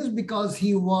the news because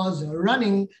he was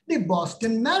running the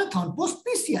Boston Marathon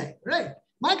post-PCI, right?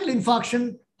 Myocardial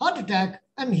infarction, heart attack,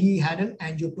 and he had an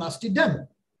angioplasty done,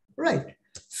 right?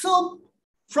 So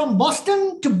from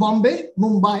Boston to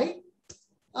Mumbai,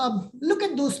 look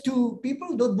at those two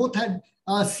people. Those both had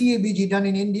CABG done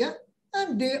in India,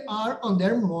 and they are on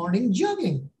their morning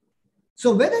jogging.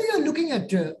 So whether you're looking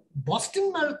at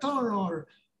Boston Marathon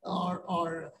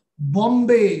or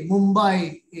Bombay,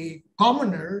 Mumbai, a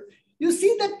commoner, you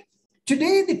see that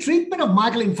today the treatment of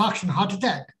myocardial infarction, heart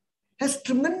attack, has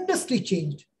tremendously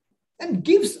changed and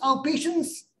gives our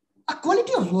patients a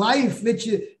quality of life which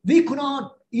we could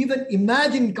not even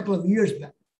imagine a couple of years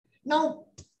back. Now,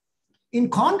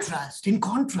 in contrast,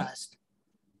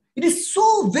 it is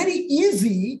so very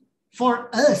easy for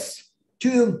us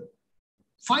to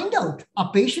find out a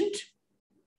patient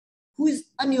who is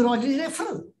a neurology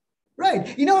referral.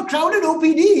 Right. In our crowded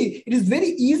OPD, it is very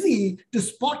easy to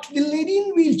spot the lady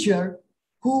in wheelchair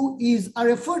who is a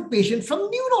referred patient from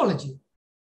neurology.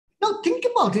 Now think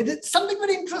about it. It's something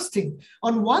very interesting.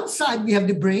 On one side, we have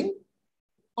the brain.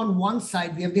 On one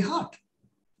side, we have the heart.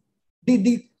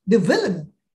 The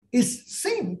villain is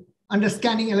same. Under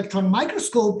scanning electron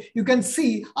microscope, you can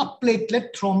see a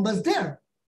platelet thrombus there,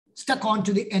 stuck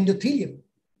onto the endothelium.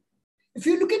 If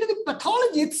you look into the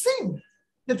pathology, it's same.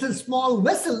 That's a small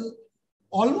vessel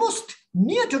almost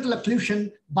near total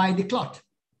occlusion by the clot.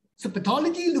 So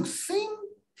pathology looks same,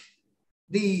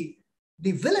 the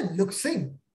villain looks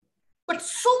same. But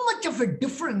so much of a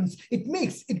difference it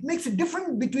makes a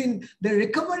difference between the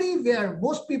recovery where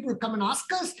most people come and ask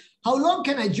us, how long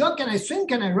can I jog, can I swim,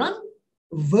 can I run?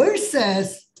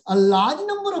 Versus a large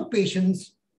number of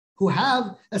patients who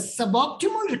have a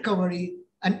suboptimal recovery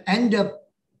and end up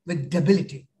with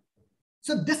debility.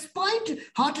 So despite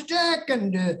heart attack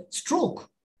and stroke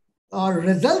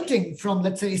resulting from,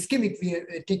 let's say, ischemic,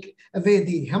 we take away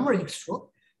the hemorrhagic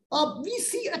stroke, we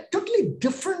see a totally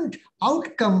different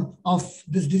outcome of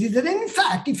this disease. And in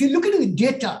fact, if you look at the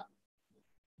data,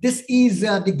 this is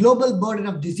the global burden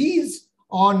of disease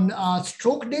on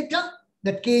stroke data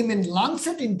that came in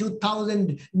Lancet in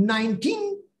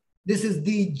 2019. This is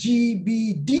the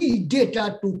GBD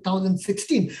data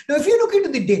 2016. Now, if you look into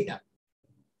the data,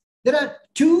 there are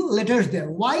two letters there,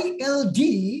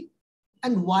 YLD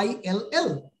and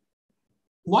YLL.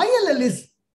 YLL is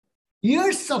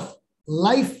years of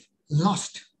life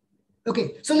lost.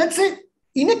 Okay, so let's say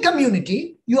in a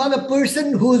community, you have a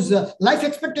person whose life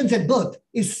expectancy at birth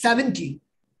is 70.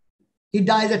 He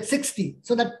dies at 60.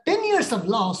 So that 10 years of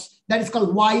loss, that is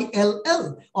called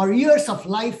YLL, or years of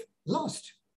life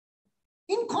lost.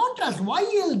 In contrast,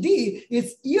 YELD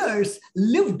is years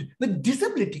lived with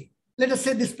disability. Let us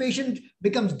say this patient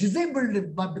becomes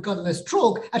disabled because of a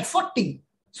stroke at 40.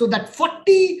 So that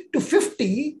 40 to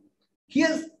 50, he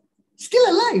is still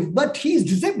alive, but he is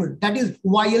disabled. That is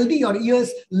YLD, or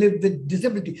years lived with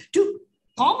disability. To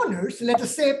commoners, let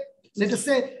us say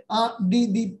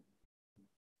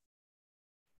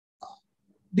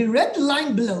the red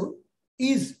line below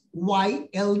is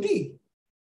YLD.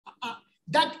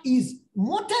 That is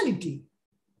mortality,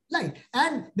 right?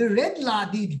 And the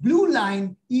the blue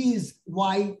line is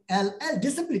YLL,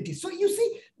 disability. So you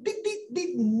see,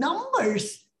 the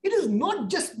numbers, it is not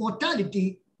just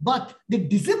mortality, but the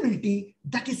disability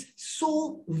that is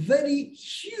so very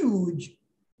huge,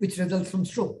 which results from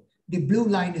stroke. The blue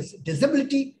line is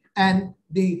disability and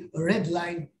the red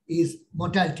line is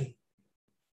mortality.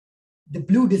 The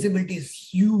blue disability is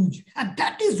huge. And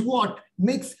that is what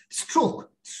makes stroke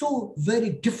so very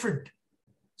different.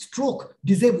 Stroke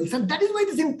disables. And that is why it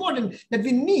is important that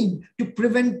we need to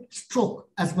prevent stroke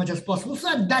as much as possible.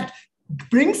 So that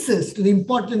brings us to the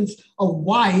importance of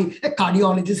why a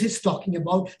cardiologist is talking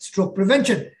about stroke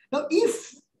prevention. Now,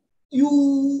 if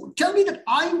you tell me that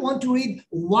I want to read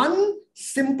one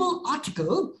simple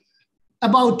article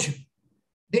about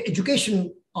the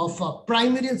education of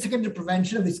primary and secondary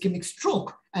prevention of ischemic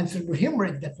stroke and cerebral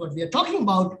hemorrhage, that's what we are talking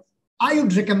about, I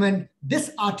would recommend this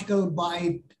article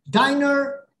by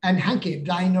Diner and Hanke.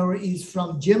 Diner is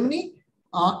from Germany,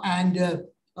 and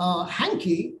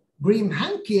Hanke, Graham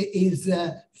Hanke, is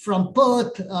from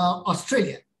Perth,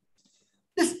 Australia.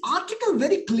 This article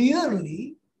very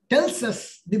clearly tells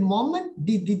us the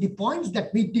points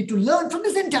that we need to learn from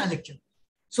this entire lecture.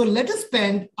 So let us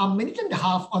spend a minute and a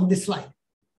half on this slide.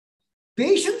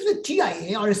 Patients with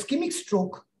TIA or ischemic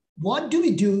stroke, what do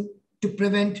we do to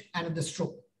prevent another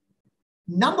stroke?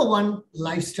 Number one,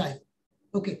 lifestyle.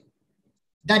 Okay.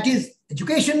 That is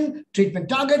education, treatment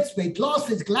targets, weight loss,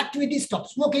 physical activity, stop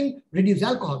smoking, reduce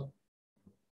alcohol.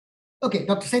 Okay,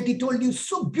 Dr. Sethi told you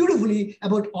so beautifully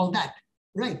about all that,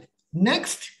 right?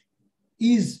 Next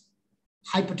is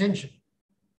hypertension.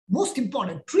 Most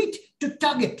important, treat to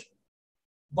target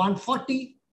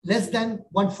 140, less than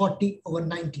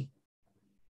 140/90.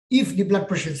 If the blood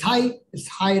pressure is high, it's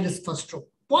high risk for stroke.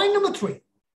 Point number 3,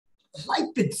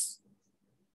 lipids.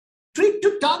 Treat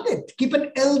to target, keep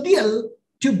an LDL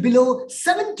to below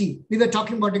 70. We were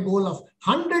talking about a goal of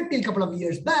 100 till a couple of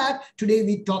years back. Today,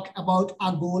 we talk about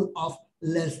a goal of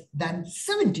less than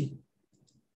 70.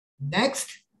 Next,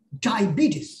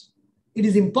 diabetes. It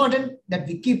is important that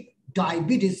we keep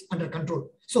diabetes under control.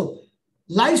 So,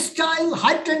 lifestyle,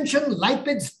 hypertension,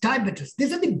 lipids, diabetes.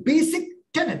 These are the basic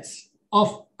tenets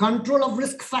of control of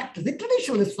risk factors, the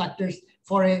traditional risk factors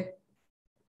for a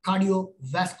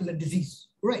cardiovascular disease,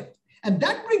 right? And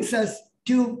that brings us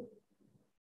to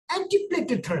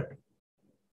antiplatelet therapy.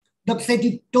 Dr.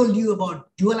 Sethi told you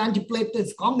about dual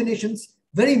antiplatelets, combinations,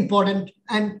 very important.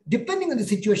 And depending on the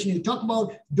situation you talk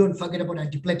about, don't forget about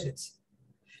antiplatelets.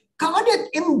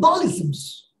 Cardiac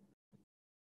embolisms.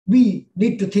 We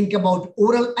need to think about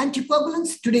oral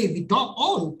anticoagulants. Today, we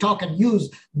all talk and use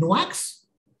NOACs,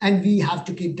 and we have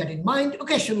to keep that in mind.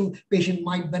 Occasional patient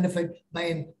might benefit by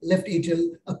a left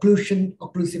atrial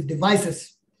occlusive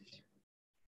devices.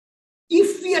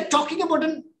 If we are talking about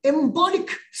an embolic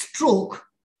stroke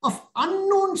of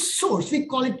unknown source, we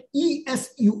call it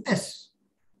ESUS.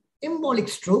 Embolic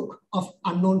stroke of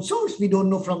unknown source. We don't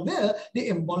know from where the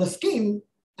embolus came,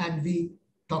 and we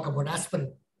talk about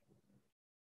aspirin.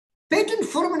 Patent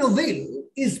foramen ovale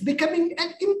is becoming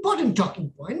an important talking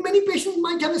point. Many patients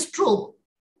might have a stroke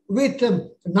with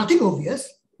nothing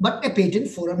obvious, but a patent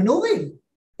foramen ovale.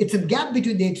 It's a gap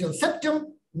between the atrial septum.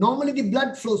 Normally, the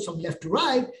blood flows from left to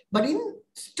right, but in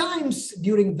times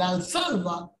during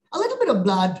Valsalva, a little bit of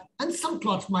blood and some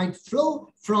clots might flow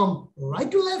from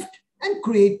right to left and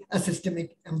create a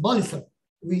systemic embolism.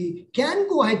 We can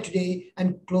go ahead today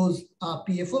and close our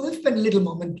PFO. We'll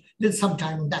spend some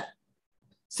time on that.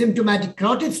 Symptomatic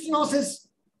carotid stenosis,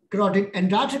 carotid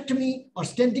endarterectomy, or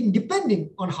stenting, depending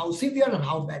on how severe and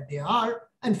how bad they are.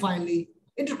 And finally,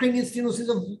 intracranial stenosis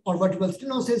or vertebral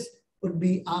stenosis would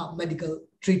be our medical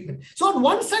treatment. So on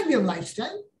one side, we have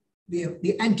lifestyle, we have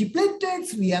the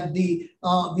antiplatelets, we have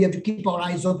to keep our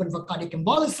eyes open for cardiac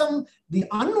embolism, the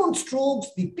unknown strokes,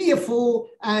 the PFO,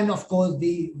 and of course,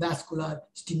 the vascular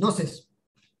stenosis.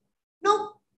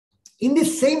 Now, in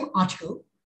this same article,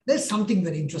 there's something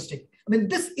very interesting. I mean,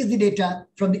 this is the data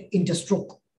from the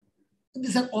Interstroke.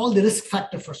 These are all the risk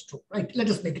factors for stroke, right? Let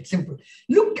us make it simple.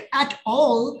 Look at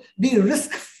all the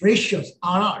risk ratios,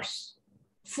 RRs,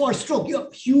 for stroke. You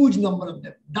have a huge number of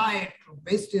them. Diet,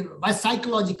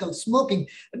 psychological, smoking.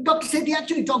 Dr. Sethi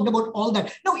actually talked about all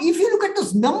that. Now, if you look at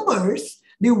those numbers,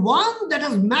 the one that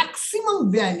has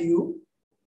maximum value,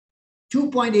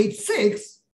 2.86,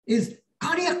 is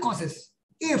cardiac causes.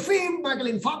 AFib,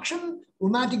 myocardial infarction,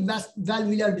 rheumatic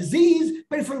valvular disease,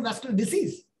 peripheral vascular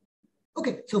disease.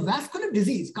 Okay, so vascular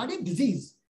disease, cardiac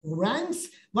disease, ranks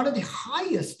one of the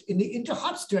highest in the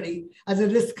inter-heart study as a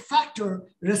risk factor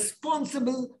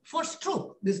responsible for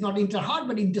stroke. This is not inter-heart,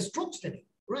 but inter-stroke study,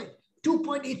 right?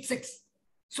 2.86.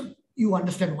 So you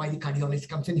understand why the cardiologist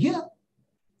comes in here.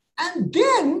 And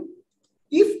then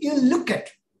if you look at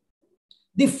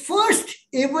the first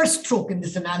ever stroke in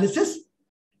this analysis,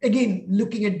 again,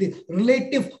 looking at the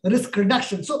relative risk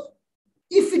reduction. So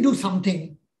if we do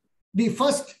something, the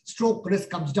first stroke risk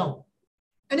comes down.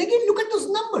 And again, look at those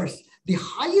numbers. The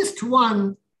highest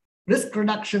one, risk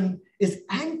reduction, is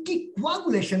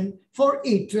anticoagulation for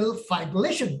atrial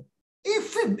fibrillation.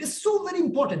 AFib is so very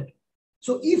important.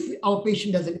 So if our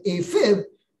patient has an AFib,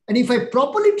 and if I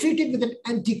properly treat it with an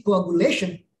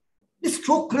anticoagulation, the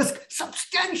stroke risk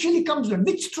substantially comes down.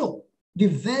 Which stroke? The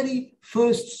very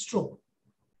first stroke.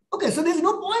 Okay, so there's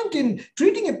no point in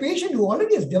treating a patient who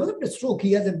already has developed a stroke.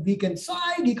 He has a weakened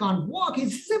side, he can't walk,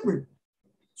 he's disabled.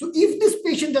 So if this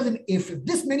patient has an AFib,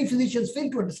 this many physicians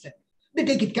fail to understand. They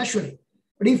take it casually.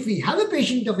 But if we have a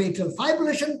patient of atrial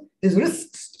fibrillation, his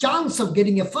chance of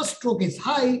getting a first stroke is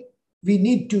high. We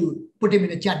need to put him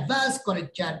in a CHA2DS2VASc or a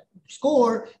CHA2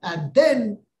 score, and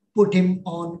then put him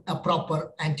on a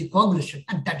proper anticoagulation.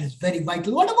 And that is very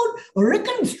vital. What about a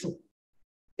recurrent stroke?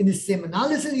 In the same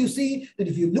analysis, you see that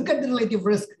if you look at the relative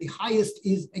risk, the highest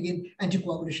is, again,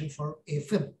 anticoagulation for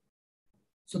AFib.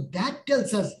 So that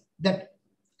tells us that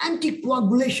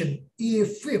anticoagulation,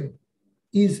 AFib,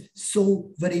 is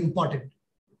so very important.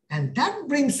 And that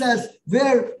brings us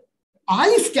where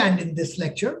I stand in this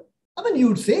lecture. I mean, you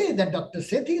would say that Dr.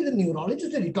 Sethi is a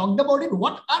neurologist and he talked about it.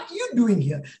 What are you doing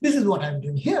here? This is what I'm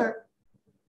doing here.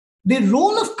 The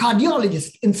role of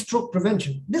cardiologist in stroke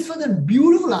prevention. This was a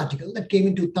beautiful article that came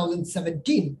in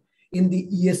 2017 in the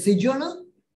ESC journal.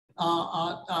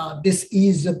 This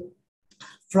is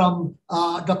from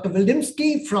Dr.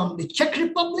 Wildinsky from the Czech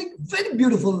Republic. Very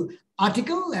beautiful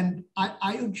article. And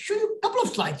I will show you a couple of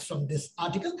slides from this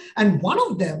article. And one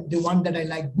of them, the one that I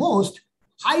like most,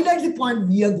 highlights the point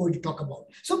we are going to talk about.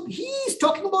 So he's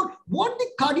talking about what the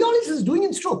cardiologist is doing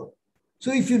in stroke.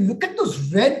 So if you look at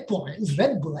those red points,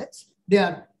 red bullets, they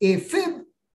are AFib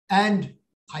and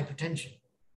hypertension.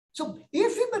 So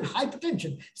AFib and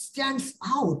hypertension stands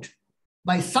out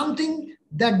by something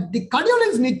that the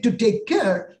cardiologists need to take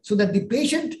care so that the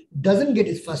patient doesn't get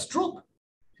his first stroke.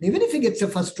 Even if he gets a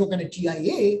first stroke and a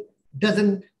TIA,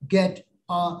 doesn't get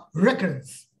a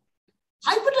recurrence.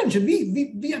 Hypertension,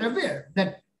 we are aware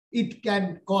that it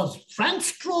can cause frank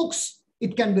strokes.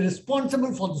 It can be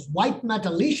responsible for those white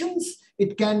matter lesions.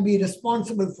 It can be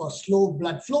responsible for slow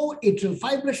blood flow, atrial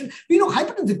fibrillation. We know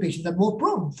hypertensive patients are more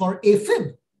prone for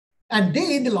AFib. And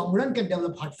they, in the long run, can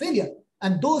develop heart failure.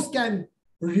 And those can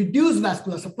reduce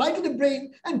vascular supply to the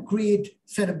brain and create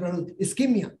cerebral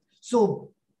ischemia.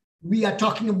 So we are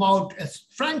talking about a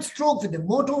frank stroke with a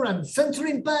motor and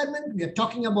sensory impairment. We are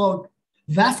talking about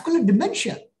vascular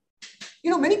dementia.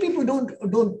 You know, many people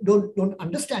don't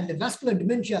understand that vascular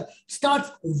dementia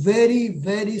starts very,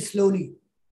 very slowly.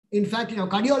 In fact, in our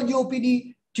cardiology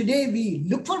OPD, today we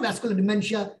look for vascular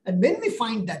dementia. And when we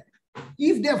find that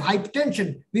if they have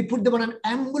hypertension, we put them on an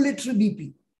ambulatory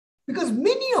BP because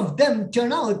many of them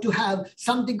turn out to have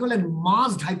something called a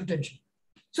masked hypertension.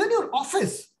 So in your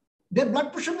office, their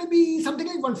blood pressure may be something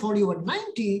like 140 or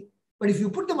 190, but if you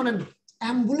put them on an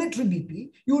ambulatory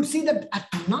BP, you would see that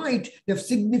at night they have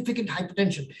significant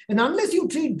hypertension. And unless you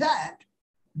treat that,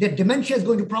 their dementia is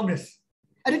going to progress.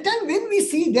 At a time when we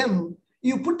see them,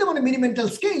 you put them on a mini mental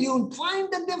scale, you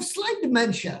find that they have slight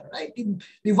dementia, right?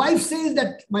 The wife says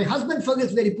that my husband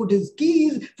forgets where he put his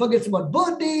keys, forgets about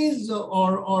birthdays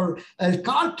or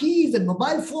car keys and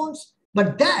mobile phones.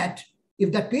 But that,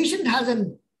 if that patient has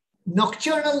a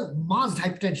nocturnal masked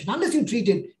hypertension, unless you treat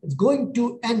it, it's going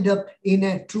to end up in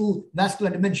a true vascular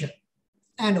dementia.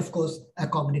 And of course, a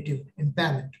cognitive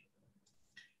impairment.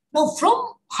 Now,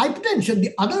 from hypertension,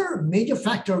 the other major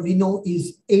factor we know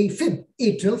is AFib,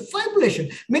 atrial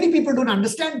fibrillation. Many people don't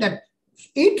understand that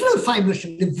atrial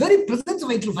fibrillation, the very presence of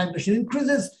atrial fibrillation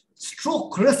increases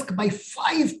stroke risk by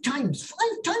 5 times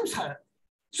higher.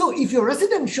 So if your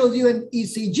resident shows you an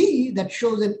ECG that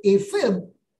shows an AFib,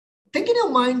 think in your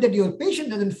mind that your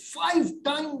patient has a 5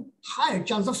 times higher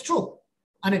chance of stroke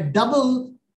and a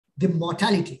double the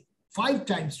mortality. 5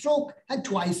 times stroke and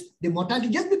twice the mortality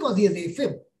just because he has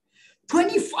AFib.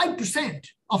 25%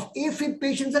 of AFib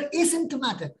patients are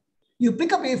asymptomatic. You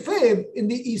pick up AFib in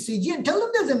the ECG and tell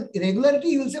them there's an irregularity,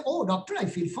 you will say, oh, doctor, I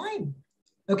feel fine.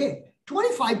 Okay,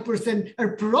 25%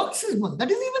 are paroxysmal. That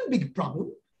is even a big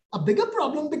problem. A bigger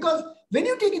problem because when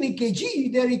you take an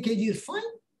EKG, their EKG is fine.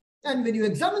 And when you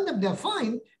examine them, they're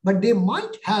fine, but they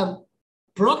might have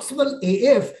proximal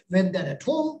AF when they're at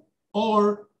home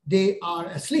or they are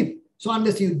asleep. So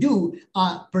unless you do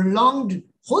a prolonged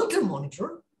Holter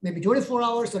monitor, maybe 24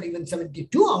 hours or even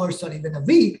 72 hours or even a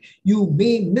week, you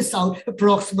may miss out a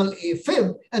proximal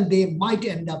AFib and they might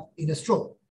end up in a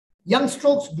stroke. Young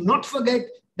strokes, do not forget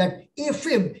that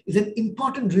AFib is an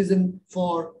important reason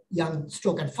for young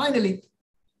stroke. And finally,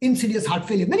 insidious heart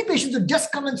failure. Many patients would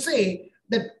just come and say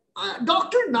that,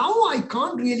 doctor, now I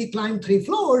can't really climb 3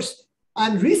 floors.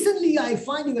 And recently I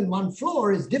find even 1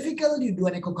 floor is difficult. You do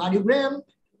an echocardiogram.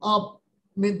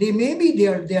 They may be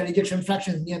their ejection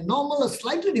fraction is near normal or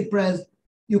slightly depressed.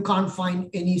 You can't find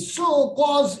any slow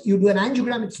cause. You do an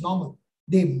angiogram, it's normal.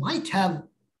 They might have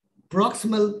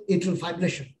proximal atrial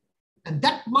fibrillation. And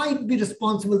that might be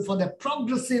responsible for the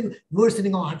progressive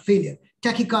worsening of heart failure,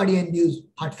 tachycardia-induced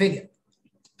heart failure.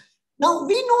 Now,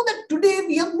 we know that today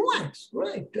we have NOACs,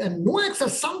 right? And NOACs are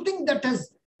something that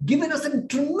has given us a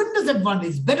tremendous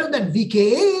advantage, better than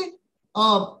VKA,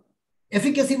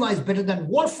 efficacy-wise better than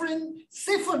warfarin,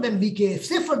 safer than VKA,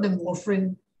 safer than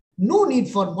warfarin, no need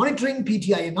for monitoring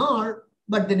PTINR,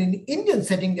 but then in Indian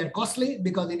setting, they're costly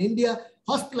because in India,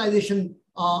 hospitalization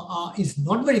is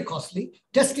not very costly,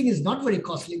 testing is not very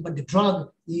costly, but the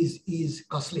drug is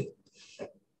costly.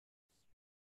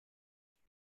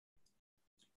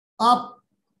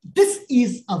 This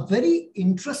is a very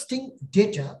interesting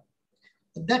data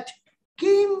that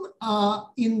came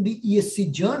in the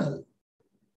ESC journal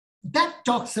that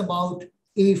talks about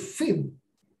AFib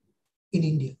in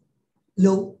India,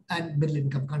 low and middle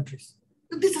income countries.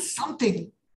 Now, this is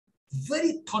something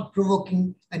very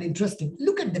thought-provoking and interesting.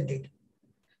 Look at the data.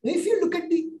 Now, if you look at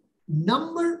the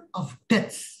number of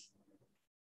deaths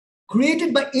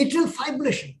created by atrial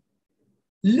fibrillation,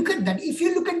 look at that. If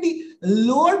you look at the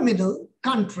lower middle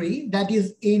country that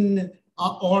is in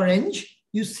orange,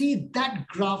 you see that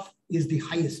graph is the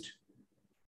highest.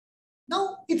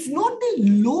 Now, it's not the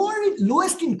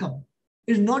lowest income.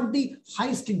 It's not the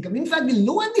highest income. In fact, the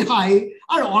low and the high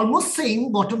are almost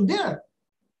same bottom there.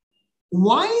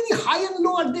 Why the high and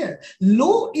low are there?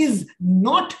 Low is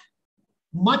not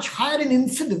much higher in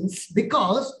incidence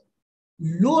because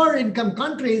lower income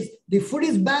countries, the food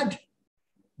is bad,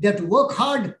 they have to work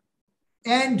hard,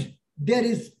 and there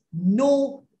is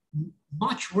no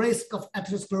much risk of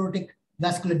atherosclerotic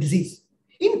vascular disease.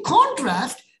 In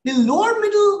contrast, the lower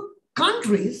middle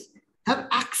countries have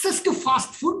access to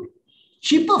fast food,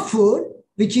 cheaper food,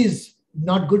 which is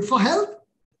not good for health.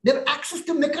 They have access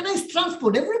to mechanized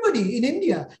transport. Everybody in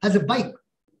India has a bike,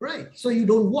 right? So you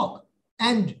don't walk.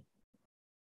 And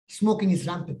smoking is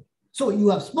rampant. So you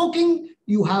have smoking,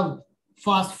 you have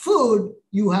fast food,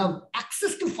 you have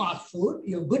access to fast food,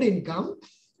 you have good income,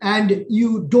 and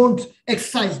you don't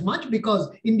exercise much because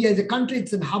India is a country,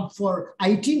 it's a hub for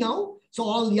IT now. So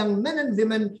all young men and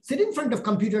women sit in front of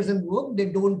computers and work, they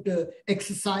don't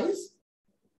exercise.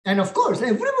 And of course,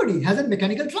 everybody has a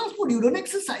mechanical transport, you don't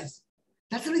exercise.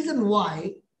 That's the reason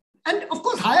why. And of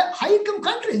course, high income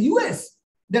countries, US,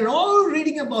 they're all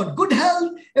reading about good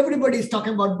health. Everybody is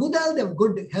talking about good health. They have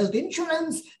good health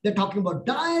insurance. They're talking about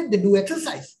diet. They do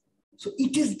exercise. So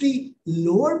it is the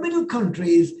lower middle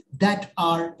countries that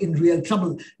are in real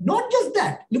trouble. Not just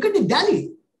that. Look at the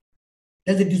DALY.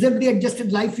 There's a disability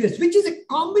adjusted life years, which is a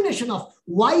combination of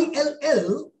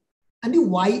YLL and the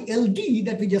YLD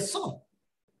that we just saw.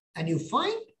 And you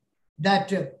find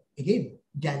that, again,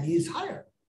 DALY is higher.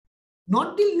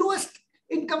 Not the lowest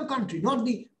income country, not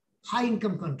the high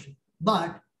income country,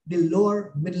 but the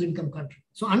lower middle income country.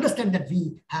 So understand that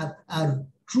we have a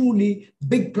truly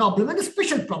big problem and a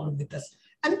special problem with us.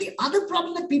 And the other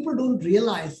problem that people don't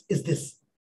realize is this: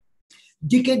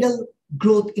 decadal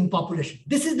growth in population.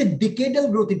 This is the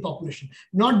decadal growth in population,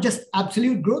 not just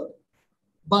absolute growth,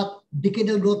 but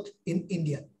decadal growth in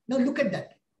India. Now look at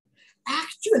that.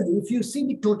 Actually, if you see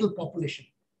the total population,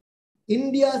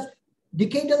 India's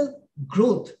decadal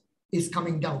growth is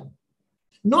coming down.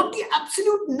 Not the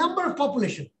absolute number of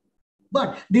population,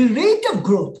 but the rate of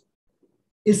growth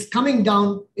is coming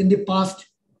down in the past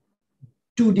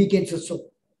 2 decades or so.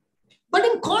 But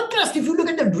in contrast, if you look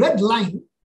at the red line,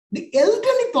 the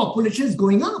elderly population is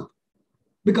going up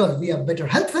because we have better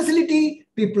health facility,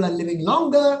 people are living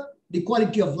longer, the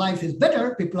quality of life is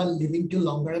better, people are living to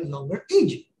longer and longer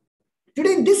age.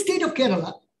 Today in this state of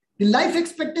Kerala, the life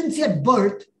expectancy at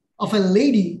birth of a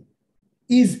lady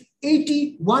is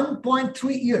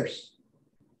 81.3 years,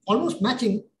 almost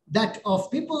matching that of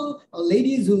people or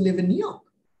ladies who live in New York,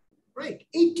 right?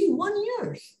 81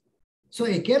 years. So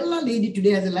a Kerala lady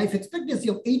today has a life expectancy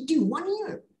of 81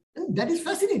 years. And that is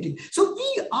fascinating. So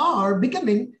we are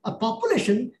becoming a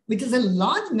population which is a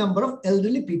large number of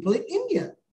elderly people in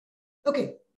India.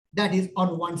 Okay, that is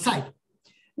on one side.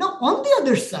 Now, on the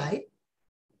other side,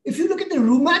 if you look at the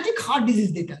rheumatic heart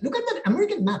disease data, look at that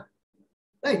American map,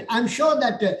 right? I'm sure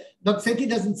that Dr. Sethi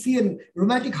doesn't see a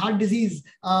rheumatic heart disease,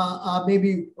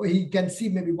 maybe he can see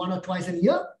maybe 1 or twice a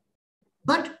year.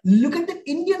 But look at the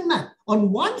Indian map.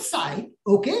 On one side,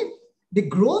 okay, the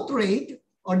growth rate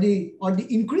or the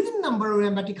increasing number of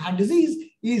rheumatic heart disease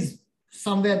is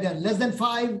somewhere there less than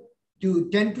 5 to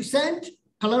 10%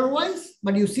 color-wise.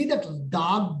 But you see that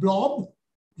dark blob,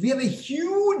 we have a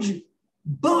huge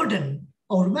burden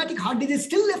of rheumatic heart disease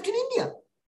still left in India,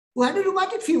 who had a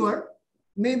rheumatic fever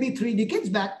maybe 3 decades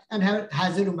back and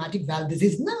has a rheumatic valve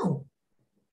disease now.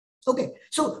 Okay,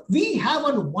 so we have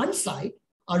on one side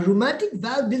a rheumatic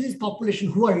valve disease population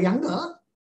who are younger,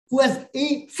 who has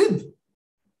AFib,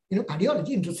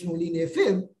 cardiology interested only in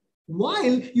AFib,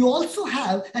 while you also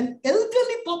have an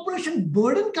elderly population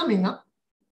burden coming up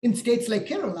in states like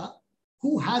Kerala,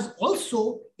 who has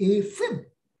also AFib.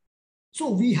 So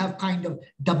we have kind of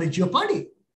double jeopardy.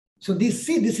 So this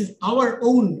is our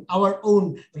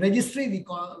own registry. We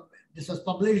call this was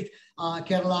published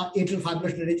Kerala Atrial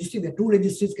Fibrillation Registry. There are 2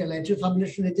 registries: Kerala Atrial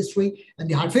Fibrillation Registry and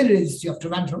the Heart Failure Registry of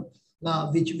Trivandrum,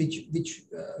 which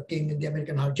came in the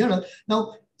American Heart Journal.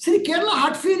 Now, see, the Kerala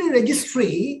Heart Failure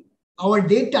Registry, our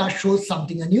data shows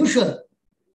something unusual.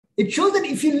 It shows that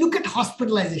if you look at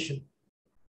hospitalization,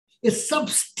 a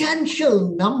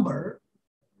substantial number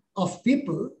of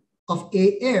people of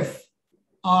AF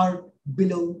are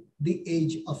below the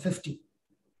age of 50.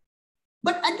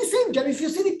 But at the same time, if you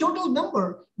see the total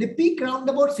number, they peak around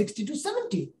about 60 to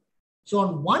 70. So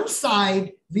on one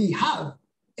side, we have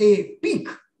a peak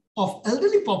of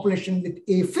elderly population with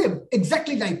AFib,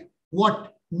 exactly like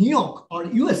what New York or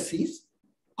US sees.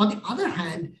 On the other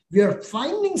hand, we are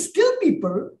finding still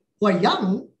people who are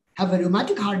young, have a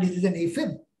rheumatic heart disease and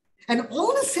AFib. And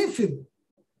all this AFib,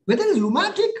 whether it's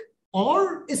rheumatic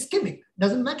or ischemic,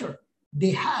 doesn't matter.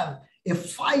 They have a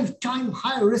 5-time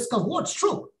higher risk of what?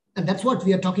 Stroke. And that's what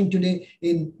we are talking today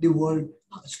in the World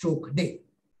Stroke Day.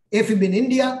 AFib in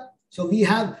India, so we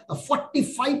have a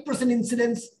 45%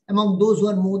 incidence among those who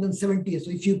are more than 70 years.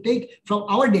 So if you take from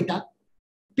our data,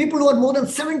 people who are more than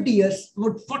 70 years,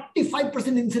 about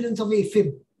 45% incidence of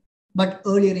AFib, but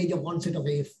earlier age of onset of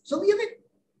AF. So we have a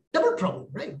double problem,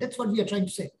 right? That's what we are trying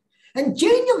to say. And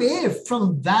change of AF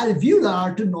from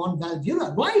valvular to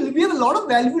non-valvular. While we have a lot of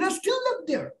valvular still left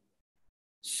there.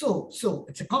 So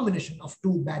it's a combination of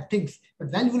 2 bad things, but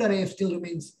valvular AF still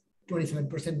remains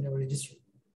 27% in our registry.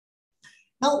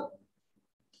 Now,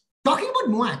 talking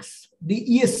about NOACs,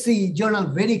 the ESC journal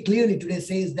very clearly today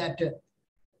says that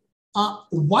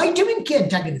vitamin K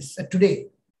antagonists are today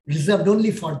reserved only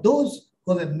for those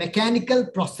who have a mechanical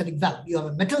prosthetic valve. You have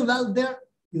a metal valve there,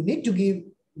 you need to give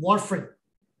warfarin.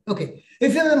 Okay,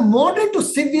 if you have a moderate to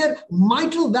severe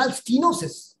mitral valve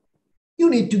stenosis, you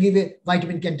need to give a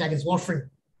vitamin K antagonist warfarin.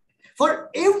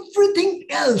 For everything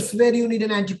else where you need an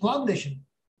anticoagulation,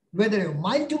 whether you're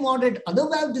mild to moderate other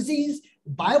valve disease,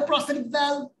 bioprosthetic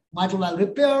valve, mitral valve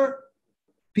repair,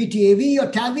 PTAV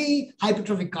or TAVI,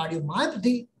 hypertrophic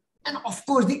cardiomyopathy, and of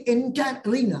course the entire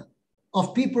arena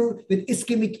of people with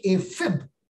ischemic AFib,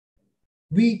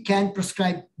 we can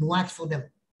prescribe NOACs for them.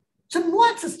 So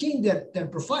NOACs has changed their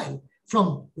profile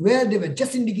from where they were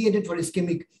just indicated for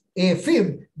ischemic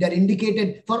AFib. They're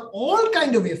indicated for all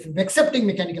kinds of AFib, excepting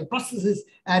mechanical prosthesis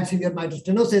and severe mitral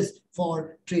stenosis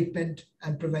for treatment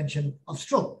and prevention of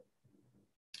stroke.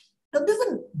 Now, this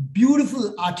is a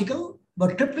beautiful article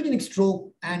about cryptogenic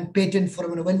stroke and patent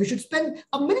foramen ovale. We should spend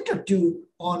a minute or 2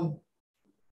 on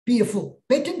PFO,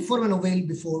 patent foramen ovale,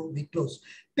 before we close.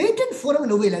 Patent foramen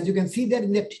ovale, as you can see there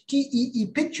in that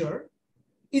TEE picture,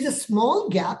 is a small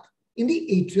gap in the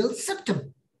atrial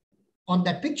septum. On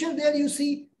that picture there, you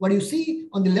see, what you see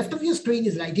on the left of your screen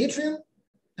is right atrium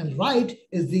and right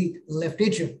is the left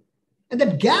atrium. And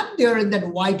that gap there in that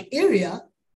white area,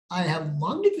 I have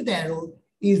marked it with arrow,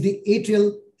 is the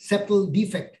atrial septal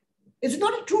defect. It's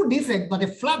not a true defect, but a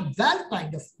flap valve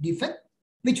kind of defect,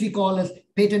 which we call as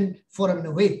patent foramen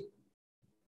ovale.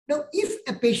 Now, if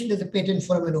a patient has a patent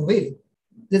foramen ovale,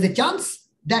 there's a chance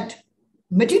that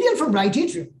material from right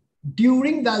atrium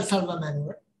during Valsalva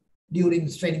maneuver, during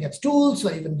straining at stools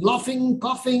or even laughing,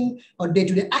 coughing, or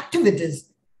day-to-day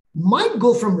activities might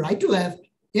go from right to left,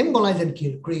 embolize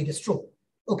and create a stroke.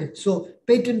 Okay, so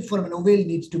patent foramen ovale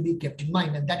needs to be kept in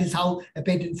mind, and that is how a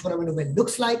patent foramen ovale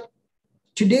looks like.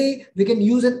 Today, we can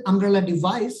use an umbrella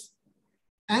device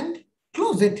and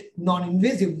close it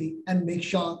non-invasively and make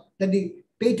sure that the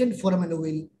patent foramen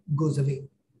ovale goes away.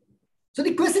 So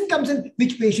the question comes in,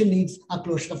 which patient needs a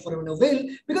closure of foramen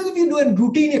ovale? Because if you do a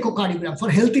routine echocardiogram for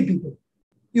healthy people,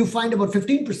 you find about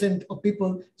 15% of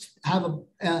people have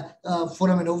a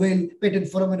foramen ovale, patent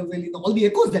foramen ovale in all the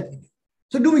echoes that we do.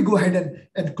 So do we go ahead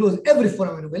and close every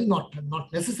foramen ovale?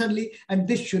 Not necessarily. And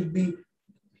this should be,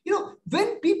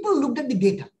 when people looked at the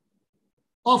data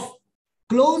of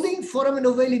closing foramen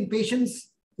ovale in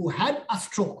patients who had a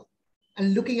stroke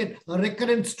and looking at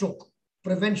recurrent stroke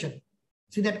prevention,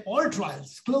 see that all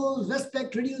trials, close,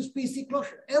 respect, reduce, PC,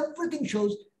 closure, everything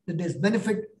shows that there's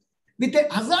benefit with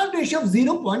a hazard ratio of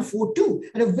 0.42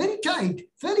 and a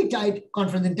fairly tight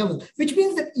confidence interval, which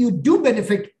means that you do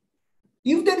benefit.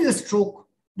 If there is a stroke,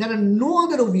 there are no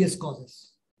other obvious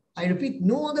causes. I repeat,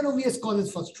 no other obvious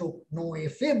causes for stroke, no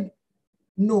AFib,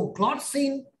 no clot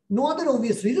seen, no other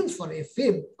obvious reasons for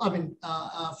AFib,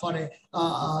 for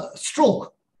a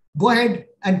stroke. Go ahead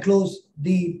and close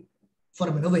the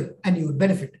foramen ovale and you would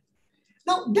benefit.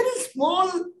 Now, there is a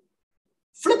small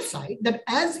flip side that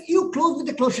as you close with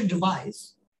the closure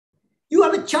device, you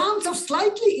have a chance of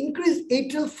slightly increased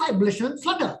atrial fibrillation and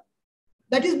flutter.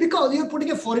 That is because you're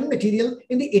putting a foreign material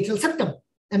in the atrial septum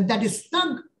and that is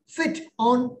snug fit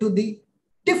onto the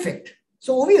defect.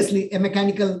 So obviously a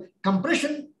mechanical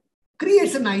compression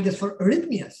creates a nidus for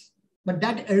arrhythmias, but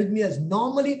that arrhythmia is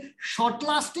normally short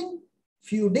lasting,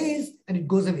 few days, and it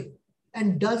goes away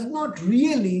and does not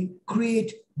really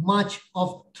create much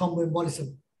of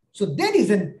thromboembolism. So there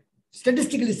is a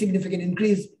statistically significant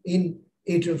increase in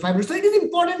atrial fibrillation. So it is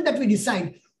important that we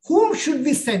decide whom should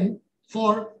we send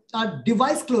for a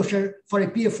device closure for a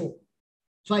PFO.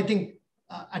 So I think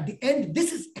at the end,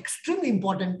 this is extremely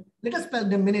important. Let us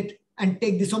spend a minute and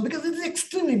take this on because it is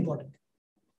extremely important.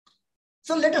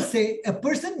 So let us say a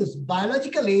person whose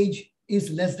biological age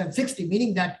is less than 60,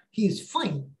 meaning that he is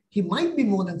fine. He might be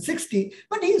more than 60,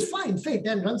 but he is fine, fit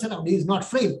and runs around. He is not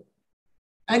frail.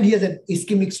 And he has an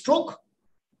ischemic stroke.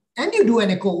 And you do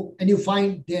an echo and you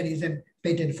find there is a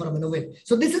patent foramen ovale.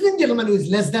 So this is a gentleman who is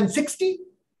less than 60,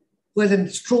 who has a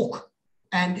stroke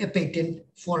and a patent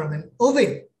foramen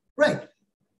ovale, right?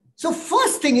 So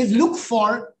first thing is look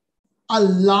for a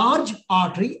large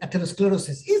artery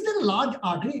atherosclerosis. Is there a large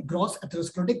artery gross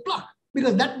atherosclerotic plaque?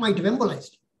 Because that might have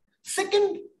embolized.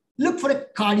 Second, look for a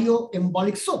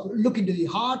cardioembolic soap. Look into the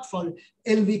heart for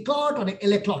LV clot or a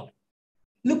LA clot.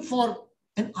 Look for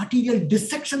an arterial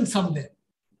dissection somewhere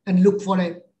and look for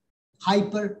a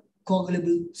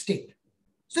hypercoagulable state.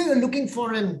 So you're looking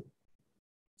for a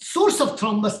source of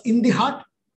thrombus in the heart,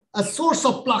 a source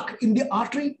of plaque in the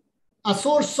artery, a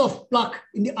source of plaque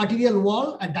in the arterial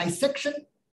wall, a dissection,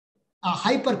 a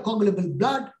hypercoagulable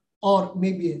blood, or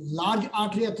maybe a large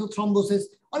artery atherothrombosis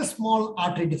or a small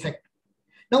artery defect.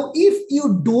 Now, if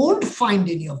you don't find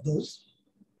any of those,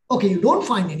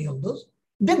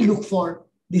 then look for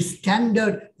the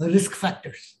standard risk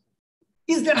factors.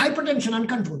 Is there hypertension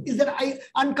uncontrolled? Is there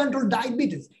uncontrolled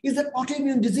diabetes? Is there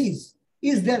autoimmune disease?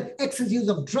 Is there excess use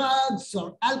of drugs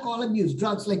or alcohol abuse?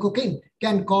 Drugs like cocaine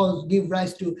can give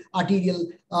rise to arterial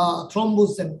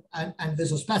thrombus and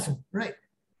vasospasm, right?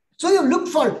 So you look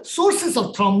for sources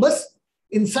of thrombus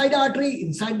inside the artery,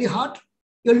 inside the heart.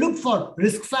 You look for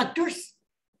risk factors.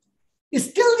 If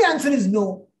still the answer is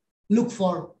no, look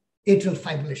for atrial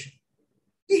fibrillation.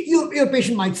 Your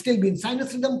patient might still be in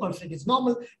sinus rhythm, pulse rate is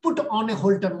normal. Put on a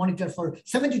Holter monitor for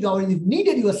 72 hours. If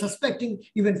needed, you are suspecting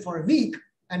even for a week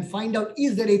and find out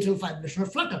is there atrial fibrillation or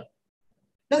flutter.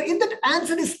 Now, if that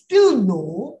answer is still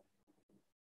no,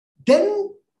 then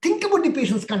think about the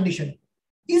patient's condition.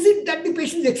 Is it that the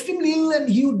patient is extremely ill and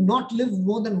he would not live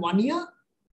more than 1 year?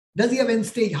 Does he have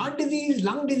end-stage heart disease,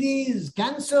 lung disease,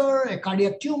 cancer, a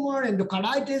cardiac tumor,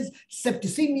 endocarditis,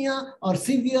 septicemia, or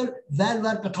severe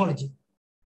valvular pathology?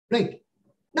 Right.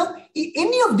 Now,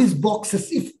 any of these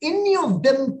boxes, if any of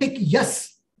them tick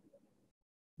yes,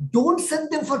 don't send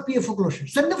them for PFO closure.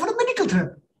 Send them for a medical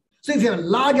therapy. So if you have a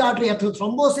large artery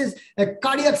atherothrombosis, a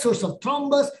cardiac source of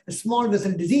thrombus, a small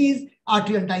vessel disease,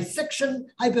 arterial dissection,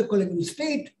 hypercoagulable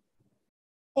state,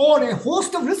 or a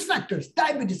host of risk factors,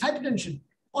 diabetes, hypertension,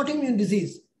 autoimmune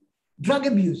disease, drug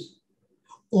abuse,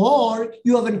 or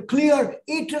you have a clear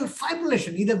atrial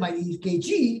fibrillation, either by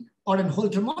EKG or a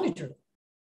Holter monitor,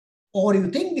 or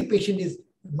you think the patient is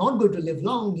not going to live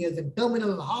long, he has a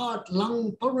terminal heart,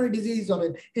 lung, pulmonary disease, or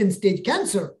an end-stage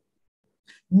cancer,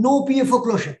 no PFO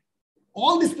closure.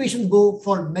 All these patients go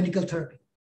for medical therapy.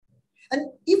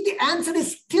 And if the answer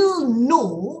is still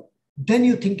no, then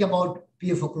you think about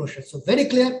PFO closure. So very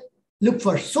clear, look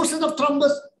for sources of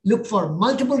thrombus, look for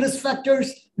multiple risk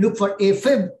factors, look for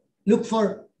AFib, look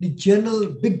for the general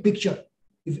big picture.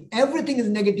 If everything is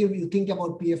negative, you think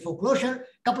about PFO closure.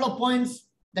 Couple of points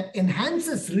that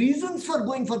enhances reasons for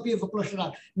going for PFO closure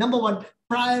are, number one,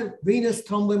 prior venous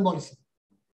thromboembolism,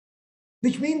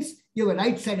 which means you have a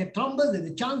right-sided thrombus.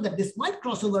 There's a chance that this might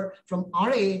cross over from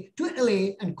RA to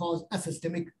LA and cause a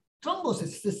systemic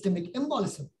thrombosis, systemic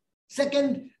embolism.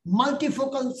 Second,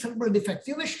 multifocal cerebral defects.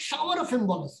 You have a shower of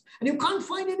embolus and you can't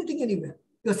find anything anywhere.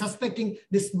 You're suspecting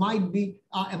this might be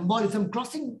embolism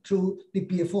crossing through the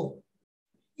PFO.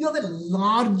 You have a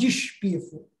largish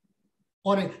PFO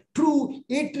or a true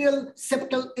atrial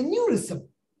septal aneurysm.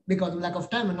 Because of lack of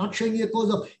time, I'm not showing you a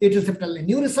cause of atrial septal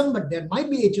aneurysm, but there might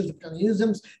be atrial septal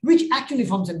aneurysms, which actually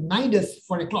forms a nidus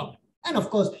for a clot. And of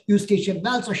course, Eustachian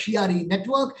valves or Chiari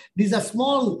network. These are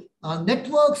small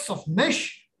networks of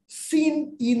mesh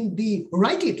seen in the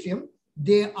right atrium.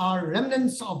 They are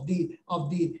remnants of the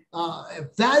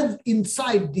valve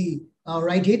inside the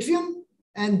right atrium,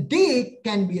 and they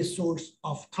can be a source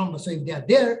of thrombus. So if they are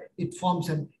there, it forms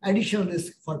an additional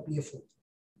risk for PFO.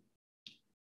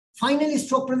 Finally,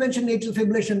 stroke prevention, atrial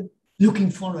fibrillation, looking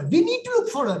forward. We need to look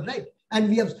forward, right? And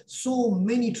we have so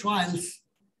many trials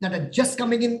that are just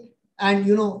coming in. And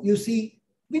you see,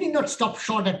 we did not stop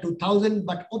short at 2000,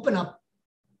 but open up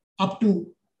to,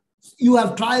 you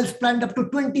have trials planned up to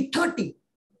 2030.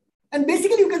 And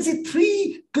basically you can see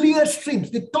three clear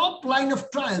streams. The top line of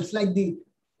trials like the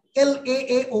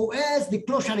LAAOS, the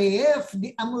Closure AF,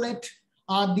 the AMULET,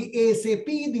 the ASAP,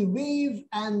 the WAVE,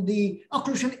 and the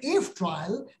occlusion AF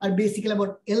trial are basically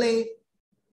about LA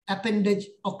appendage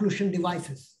occlusion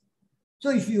devices.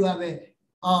 So if you have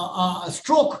a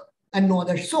stroke and no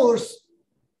other source,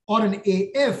 or an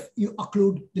AF, you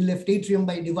occlude the left atrium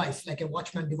by a device, like a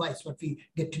Watchman device, what we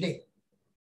get today.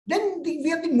 Then we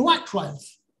have the NOAC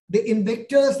trials, the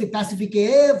Invectors, the Pacific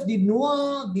AF, the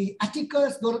NOAA, the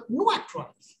Atticus, the NOAC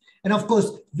trials. And of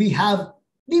course, we have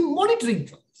the monitoring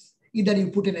trials. Either you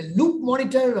put in a loop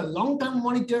monitor, a long-term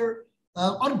monitor,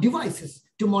 or devices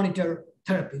to monitor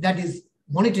therapy. That is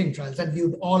monitoring trials, and we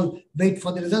would all wait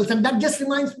for the results. And that just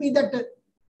reminds me that,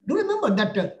 do remember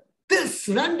that this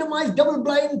randomized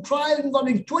double-blind trial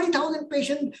involving 20,000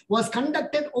 patients was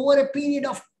conducted over a period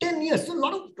of 10 years. So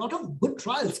a lot of good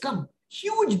trials come,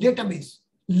 huge database,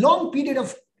 long period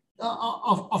of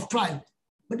trial.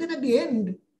 But then at the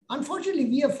end, unfortunately,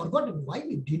 we have forgotten why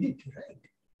we did it, right?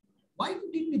 Why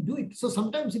did we do it? So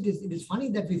sometimes it is funny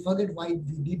that we forget why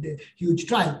we did a huge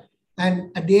trial.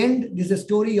 And at the end, this is a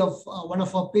story of one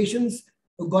of our patients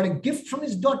who got a gift from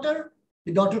his daughter.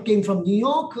 The daughter came from New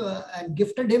York and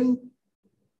gifted him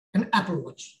an Apple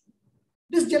Watch.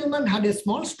 This gentleman had a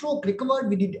small stroke, recovered.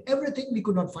 We did everything. We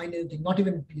could not find anything, not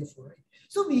even PFO. Right?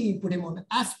 So we put him on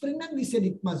aspirin and we said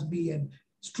it must be a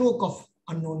stroke of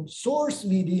unknown source.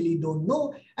 We really don't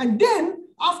know. And then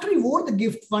after he wore the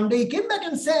gift one day, he came back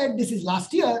and said, this is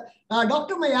last year,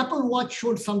 doctor, my Apple Watch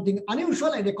showed something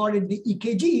unusual. I recorded the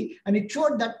EKG and it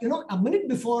showed that, a minute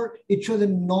before it showed a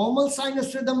normal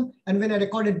sinus rhythm. And when I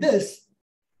recorded this,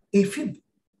 AFib.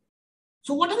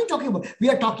 So what are we talking about? We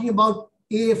are talking about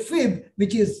AFib,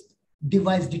 which is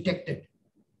device detected.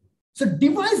 So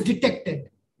device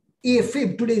detected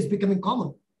AFib today is becoming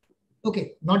common.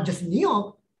 Okay, not just in New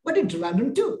York, but in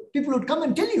Trivandrum too. People would come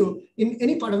and tell you in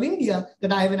any part of India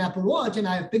that I have an Apple Watch and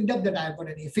I have picked up that I have got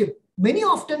an AFib. Many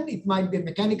often it might be a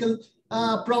mechanical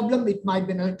problem, it might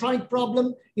be an electronic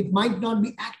problem, it might not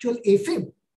be actual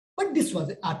AFib, but this was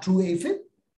a true AFib.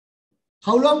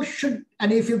 How long should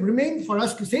an AFib remain for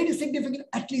us to say it is significant?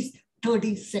 At least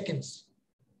 30 seconds.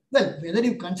 Well, whether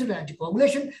you consider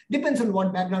anticoagulation depends on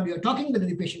what background you're talking, whether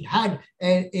the patient had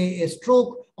a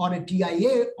stroke or a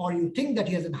TIA, or you think that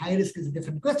he has a high risk is a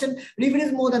different question. But if it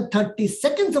is more than 30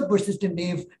 seconds of persistent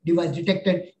AF device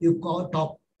detected, you call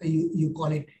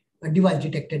it a device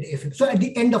detected AFib. So at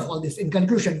the end of all this, in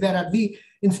conclusion, where are we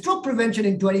in stroke prevention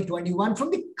in 2021 from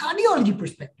the cardiology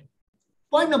perspective?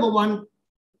 Point number one,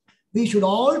 we should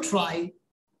all try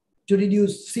to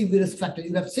reduce severe risk factors.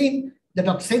 You have seen that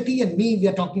Dr. Sethi and me, we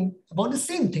are talking about the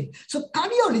same thing. So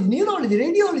cardiology, neurology,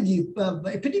 radiology,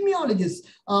 epidemiologists,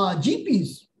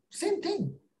 GPs, same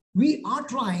thing. We are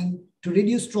trying to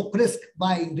reduce stroke risk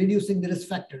by reducing the risk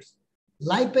factors.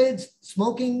 Lipids,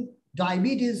 smoking,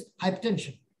 diabetes,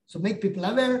 hypertension. So make people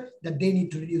aware that they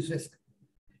need to reduce risk.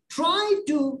 Try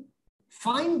to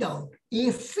find out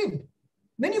AFib.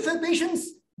 Many of our patients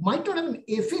might not have an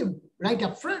AFib right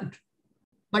up front.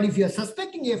 But if you're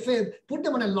suspecting AFib, put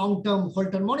them on a long-term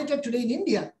Holter monitor. Today in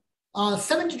India,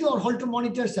 72-hour Holter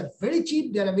monitors are very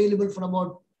cheap. They're available for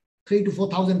about 3,000 to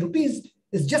 4,000 rupees.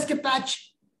 It's just a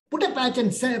patch. Put a patch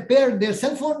and pair their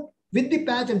cell phone with the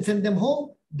patch and send them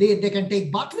home. They can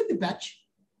take bath with the patch.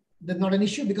 That's not an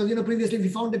issue because, previously we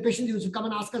found a patient used to come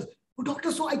and ask us, oh,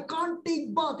 doctor, so I can't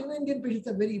take bath. Indian patients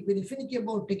are very, very finicky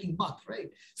about taking bath, right?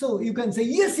 So you can say,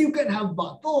 yes, you can have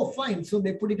bath. Oh, fine. So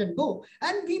they put it and go.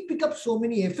 And we pick up so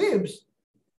many AFibs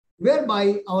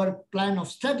whereby our plan of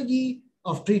strategy,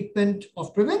 of treatment,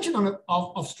 of prevention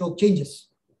of stroke changes.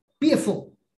 PFO.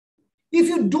 If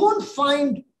you don't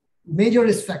find major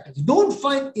risk factors, don't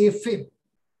find AFib,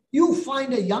 you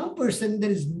find a young person,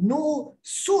 there is no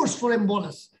source for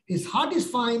embolus. His heart is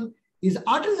fine, his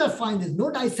arteries are fine, there's no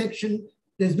dissection,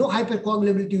 there's no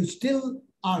hypercoagulability, you still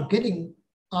are getting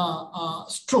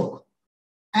stroke.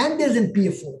 And there's a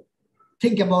PFO.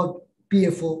 Think about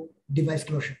PFO device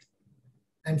closure.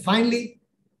 And finally,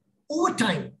 over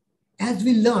time, as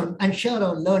we learn and share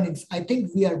our learnings, I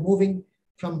think we are moving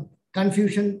from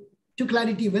confusion to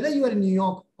clarity, whether you are in New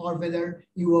York or whether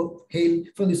you hail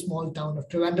from the small town of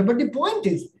Trivandrum. But the point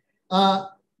is,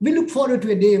 we look forward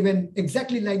to a day when,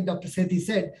 exactly like Dr. Sethi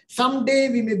said, someday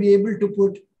we may be able to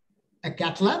put a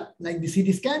cath lab, like the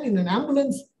CT scan, in an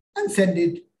ambulance and send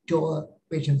it to our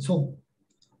patient's home.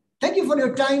 Thank you for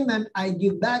your time, and I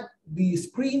give back the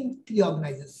screen to the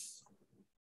organizers.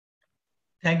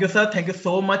 Thank you, sir. Thank you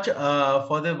so much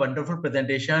for the wonderful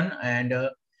presentation. And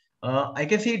I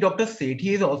can see Dr.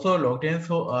 Sethi is also logged in.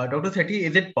 So, Dr. Sethi,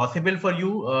 is it possible for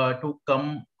you to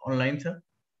come online, sir?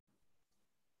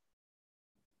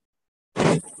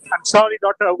 I'm sorry,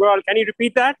 Dr. Agarwal. Can you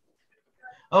repeat that?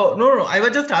 Oh, no. I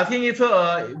was just asking if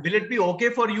will it be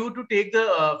okay for you to take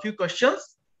the few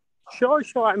questions? Sure.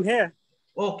 I'm here.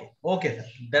 Okay, sir.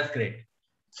 That's great.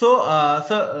 So,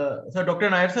 sir, Dr.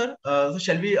 Nair, sir, so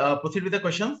shall we proceed with the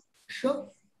questions? Sure.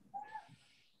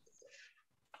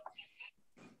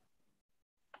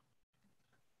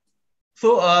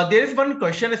 So, there is one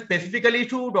question specifically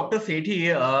to Dr. Sethi.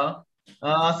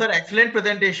 Sir, excellent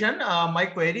presentation. My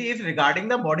query is regarding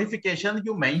the modifications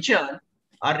you mentioned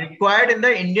are required in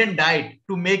the Indian diet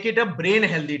to make it a brain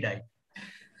healthy diet.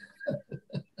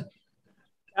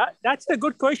 That's a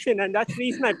good question. And that's the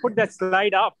reason I put that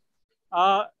slide up.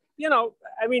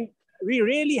 We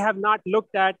really have not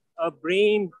looked at a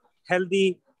brain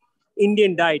healthy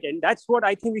Indian diet. And that's what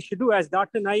I think we should do. As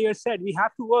Dr. Nair said, we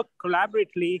have to work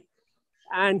collaboratively,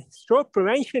 and stroke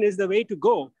prevention is the way to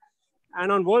go.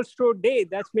 And on World Stroke Day,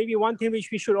 that's maybe one thing which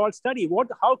we should all study.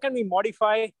 How can we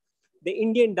modify the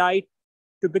Indian diet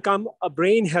to become a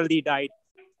brain healthy diet,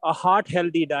 a heart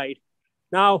healthy diet?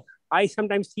 Now, I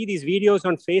sometimes see these videos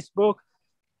on Facebook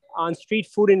on street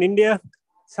food in India.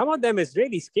 Some of them is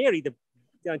really scary.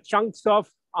 The chunks of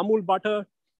Amul butter,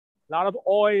 a lot of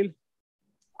oil.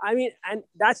 And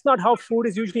that's not how food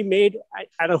is usually made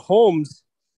at our homes.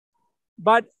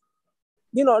 But,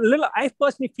 I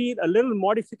personally feel a little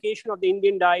modification of the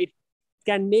Indian diet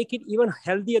can make it even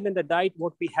healthier than the diet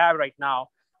what we have right now.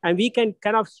 And we can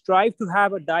kind of strive to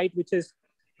have a diet which is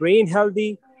brain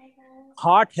healthy,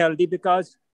 heart healthy,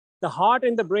 because the heart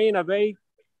and the brain are very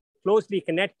closely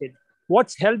connected.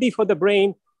 What's healthy for the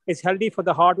brain is healthy for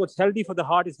the heart. What's healthy for the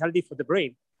heart is healthy for the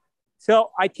brain.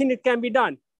 So I think it can be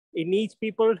done. It needs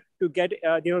people to get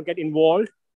involved,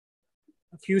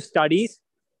 a few studies,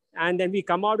 and then we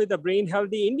come out with a brain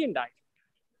healthy Indian diet.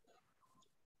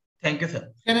 Thank you,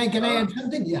 sir. Can I add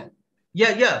something? Yeah.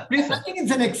 Yeah, please, sir. I think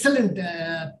it's an excellent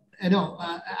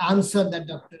answer that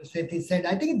Dr. Sethi said.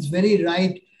 I think it's very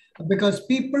right, because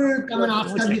people come and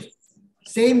ask us the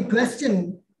same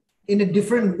question in a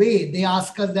different way. They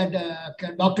ask us that,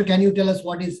 doctor, can you tell us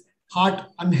what is heart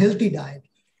unhealthy diet?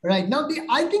 Right now,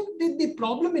 I think the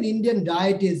problem in Indian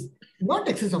diet is not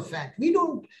excess of fat. We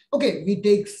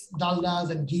take daldas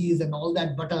and ghees and all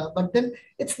that butter, but then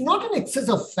it's not an excess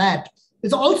of fat.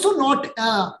 It's also not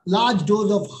a large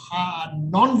dose of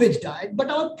non-veg diet, but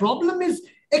our problem is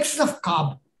excess of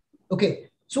carb. Okay.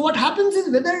 So what happens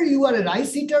is, whether you are a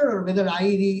rice eater or whether I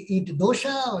eat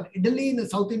dosha or idli in the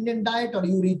South Indian diet, or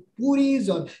you eat puris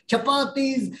or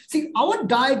chapatis, see, our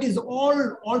diet is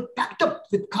all packed up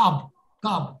with carb.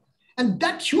 And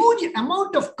that huge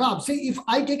amount of carbs, see, if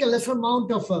I take a lesser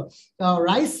amount of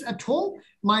rice at home,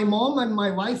 my mom and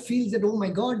my wife feels that, oh my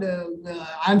God,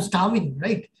 I'm starving,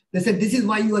 right? They said, this is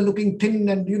why you are looking thin.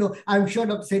 And, I'm sure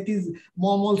Dr. Sethi's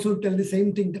mom also tell the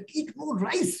same thing, that eat more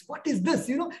rice. What is this?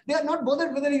 They are not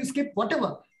bothered whether you skip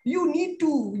whatever. You need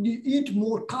to eat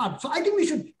more carbs. So I think we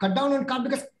should cut down on carb,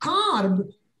 because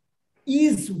carb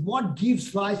is what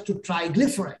gives rise to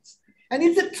triglycerides. And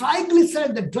it's a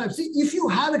triglyceride that drives. See, if you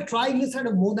have a triglyceride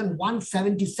of more than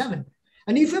 177,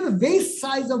 and if you have a waist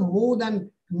size of more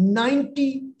than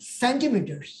 90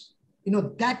 centimeters,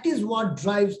 that is what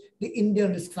drives the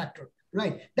Indian risk factor,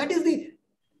 right? That is the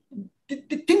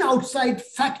thin outside,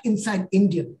 fat inside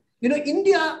Indian. In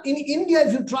India,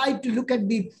 if you try to look at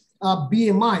the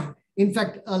BMI, in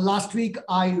fact, last week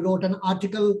I wrote an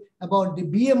article about the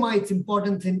BMI, its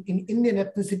importance in Indian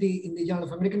ethnicity in the Journal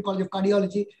of American College of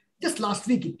Cardiology. Just last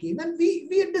week it came, and we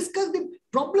had discussed the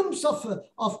problems of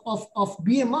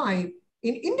BMI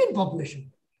in Indian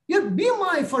population. Your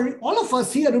BMI for all of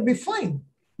us here would be fine.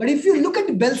 But if you look at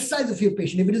the belt size of your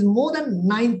patient, if it is more than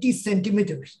 90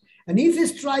 centimeters, and if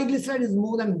his triglyceride is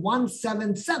more than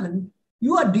 177,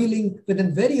 you are dealing with a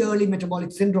very early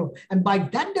metabolic syndrome. And by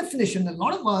that definition, a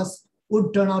lot of us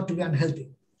would turn out to be unhealthy.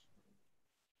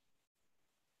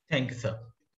 Thank you, sir.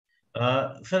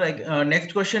 Sir,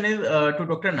 next question is to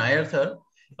Dr. Nair, sir.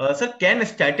 Sir, can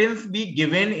statins be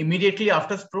given immediately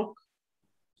after stroke?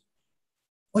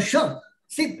 Oh, sure.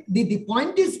 See, the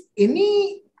point is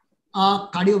any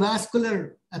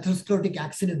cardiovascular atherosclerotic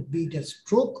accident, be it a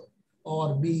stroke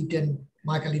or be it a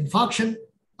myocardial infarction,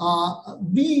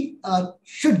 we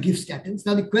should give statins.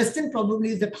 Now, the question probably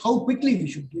is that how quickly we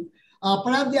should give.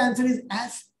 Perhaps the answer is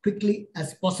as quickly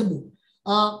as possible.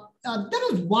 There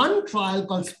was one trial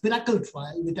called Spiracle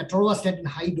trial with atorvastatin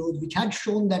high dose, which had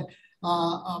shown that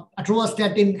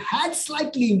atorvastatin had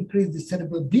slightly increased the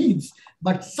cerebral bleeds,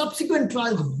 but subsequent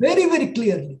trials very, very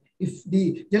clearly, if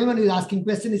the gentleman who is asking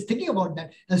question is thinking about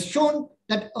that, has shown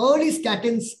that early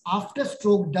statins after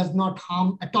stroke does not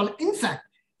harm at all. In fact,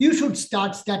 you should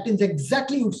start statins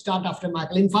exactly you would start after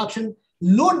myocardial infarction,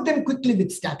 load them quickly with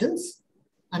statins,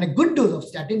 and a good dose of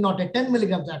statin, not a 10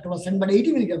 milligrams of atorvastatin, but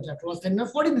 80 milligrams of atorvastatin or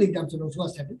 40 milligrams of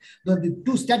rosuvastatin. Those are the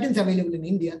two statins available in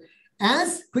India,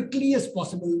 as quickly as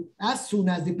possible, as soon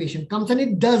as the patient comes, and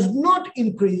it does not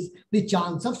increase the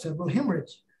chance of cerebral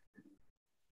hemorrhage.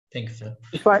 Thank you, sir.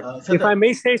 If I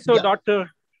may say so, yeah. Dr.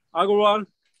 Agarwal,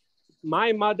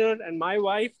 my mother and my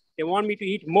wife, they want me to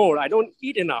eat more. I don't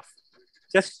eat enough.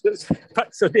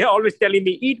 So they're always telling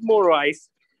me, eat more rice.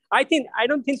 I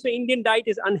don't think so. Indian diet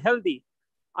is unhealthy.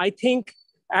 I think,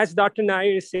 as Dr.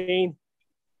 Nair is saying,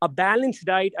 a balanced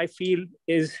diet, I feel,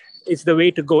 is the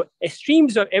way to go.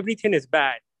 Extremes of everything is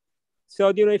bad. So,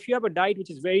 if you have a diet which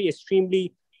is very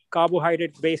extremely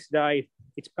carbohydrate-based diet,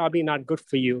 it's probably not good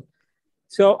for you.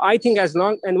 So I think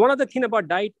and one other thing about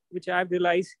diet, which I've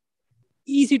realized,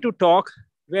 easy to talk,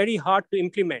 very hard to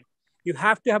implement. You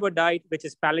have to have a diet which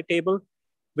is palatable,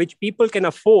 which people can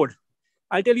afford.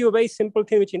 I'll tell you a very simple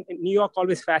thing, which in New York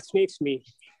always fascinates me.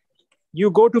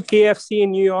 You go to KFC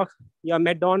in New York, your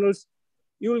McDonald's,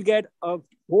 you'll get a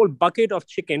whole bucket of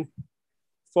chicken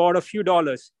for a few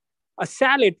dollars. A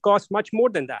salad costs much more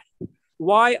than that.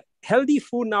 Why? Healthy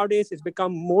food nowadays has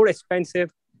become more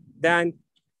expensive than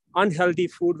unhealthy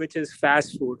food, which is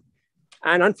fast food.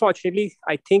 And unfortunately,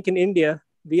 I think in India,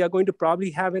 we are going to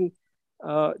probably have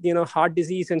heart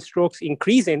disease and strokes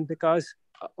increasing because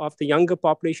of the younger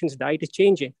population's diet is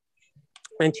changing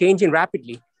and changing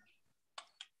rapidly.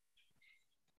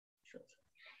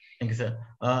 Thank you, sir.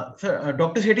 Sir,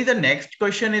 Dr. Sethi, the next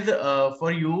question is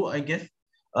for you, I guess.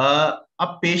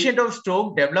 A patient of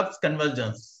stroke develops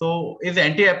convulsions. So is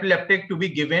anti-epileptic to be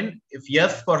given? If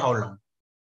yes, for how long?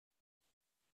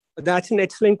 That's an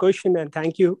excellent question, and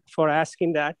thank you for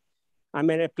asking that. I'm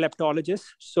an epileptologist,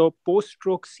 so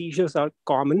post-stroke seizures are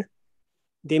common.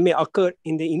 They may occur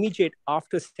in the immediate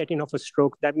after setting of a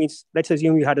stroke. That means, let's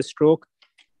assume you had a stroke,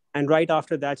 and right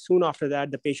after that, soon after that,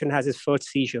 the patient has his first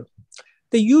seizure.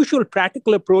 The usual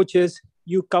practical approach is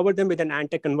you cover them with an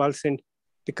anticonvulsant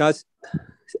because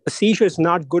a seizure is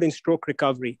not good in stroke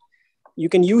recovery. You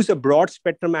can use a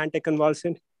broad-spectrum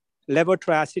anticonvulsant.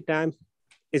 Levetiracetam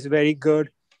is very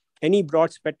good. Any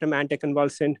broad-spectrum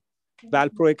anticonvulsant,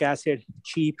 valproic acid,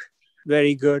 cheap,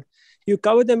 very good. You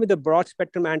cover them with a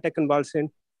broad-spectrum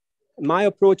anticonvulsant. My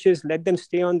approach is let them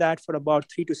stay on that for about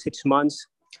 3 to 6 months.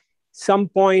 Some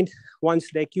point,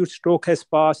 once the acute stroke has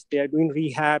passed, they are doing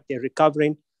rehab, they're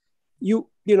recovering. You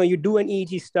do an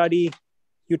EEG study.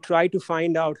 You try to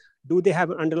find out, do they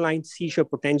have an underlying seizure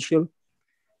potential?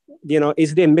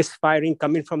 Is there misfiring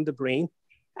coming from the brain?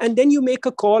 And then you make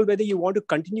a call whether you want to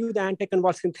continue the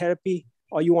anticonvulsant therapy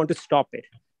or you want to stop it.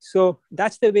 So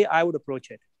that's the way I would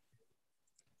approach it.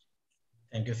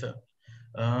 Thank you, sir.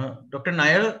 Dr.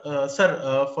 Nair,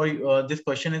 sir, this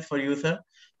question is for you, sir.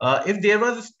 If there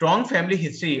was a strong family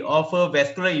history of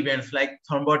vascular events like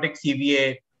thrombotic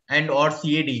CVA and or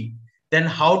CAD, then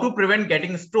how to prevent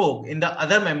getting stroke in the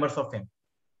other members of family?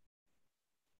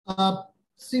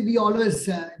 See, we always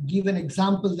give an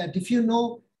example that if there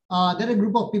are a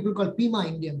group of people called Pima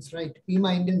Indians, right?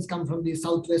 Pima Indians come from the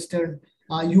southwestern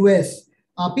US.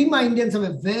 Pima Indians have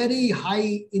a very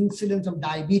high incidence of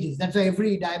diabetes. That's why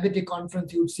every diabetic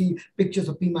conference you would see pictures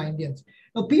of Pima Indians.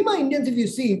 Now, Pima Indians, if you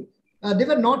see, they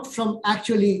were not from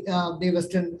actually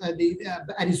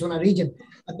the Arizona region.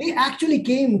 They actually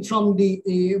came from the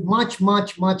much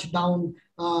down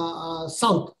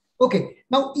south. Okay,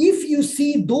 now if you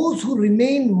see those who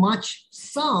remain much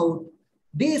south,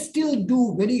 they still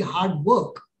do very hard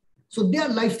work. So their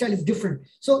lifestyle is different.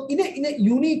 So in a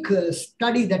unique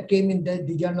study that came in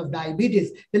the Journal of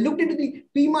Diabetes, they looked into the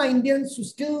Pima Indians who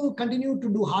still continue to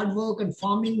do hard work and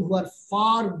farming who are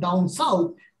far down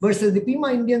south versus the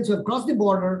Pima Indians who have crossed the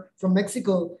border from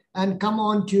Mexico and come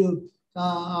on to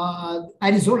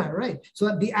Arizona, right?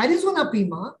 So the Arizona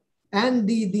Pima and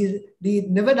the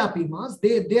Nevada Pimas,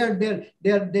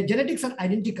 their genetics are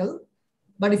identical,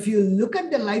 but if you look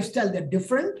at their lifestyle, they're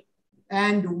different.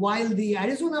 And while the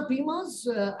Arizona Pimas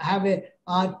have a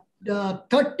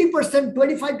 30%,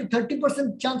 25 to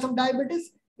 30% chance of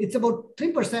diabetes, it's about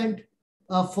 3%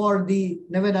 for the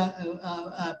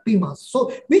Nevada Pimas.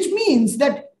 So, which means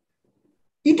that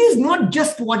it is not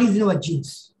just what is in our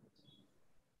genes.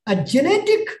 A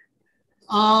genetic,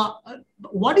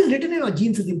 what is written in our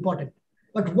genes is important,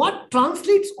 but what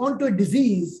translates onto a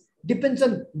disease depends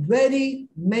on very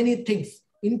many things,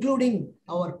 including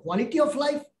our quality of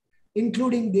life,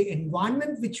 including the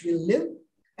environment which we live,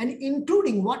 and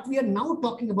including what we are now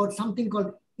talking about, something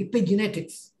called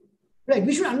epigenetics, right?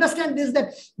 We should understand this,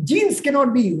 that genes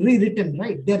cannot be rewritten,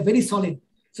 right? They're very solid.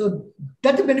 So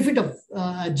that's the benefit of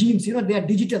genes, you know, they are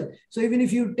digital. So even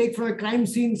if you take from a crime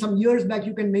scene some years back,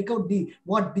 you can make out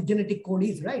what the genetic code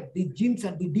is, right? The genes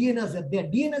and the DNAs are there.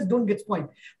 DNAs don't get spoiled.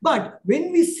 But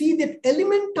when we see that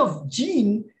element of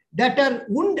gene that are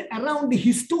wound around the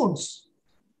histones,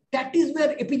 that is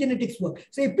where epigenetics work.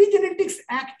 So epigenetics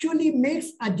actually makes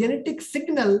a genetic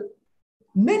signal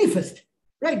manifest,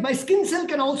 right? My skin cell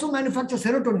can also manufacture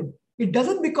serotonin. It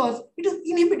doesn't because it is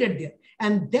inhibited there.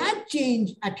 And that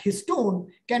change at histone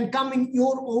can come in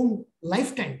your own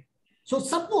lifetime. So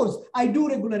suppose I do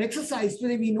regular exercise,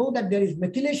 today we know that there is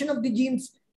methylation of the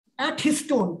genes at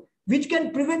histone, which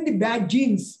can prevent the bad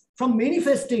genes from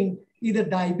manifesting either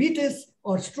diabetes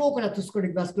or stroke or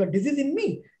atherosclerotic vascular disease in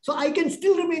me. So I can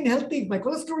still remain healthy. My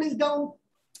cholesterol is down.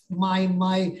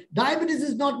 My diabetes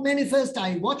is not manifest.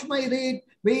 I watch my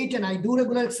weight and I do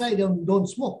regular exercise and don't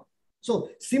smoke. So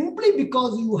simply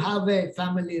because you have a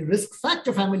family risk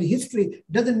factor, family history,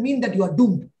 doesn't mean that you are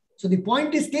doomed. So the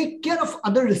point is take care of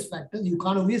other risk factors. You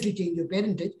can't obviously change your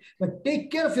parentage, but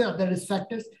take care of your other risk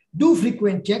factors, do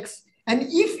frequent checks. And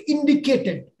if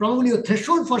indicated, probably your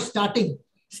threshold for starting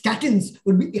statins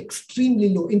would be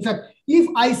extremely low. In fact, if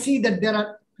I see that there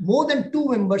are more than two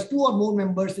or more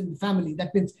members in the family,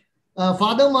 that means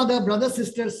father, mother, brother,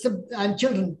 sisters, and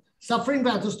children suffering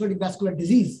from atherosclerotic vascular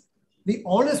disease, we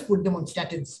always put them on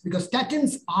statins because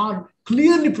statins are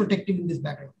clearly protective in this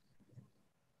background.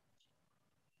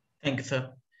 Thank you, sir.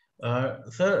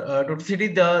 Dr.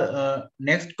 Sethi, the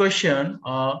next question,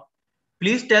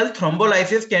 please tell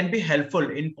thrombolysis can be helpful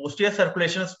in posterior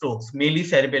circulation strokes, mainly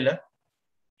cerebellar.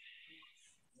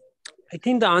 I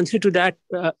think the answer to that,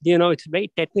 it's a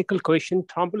very technical question.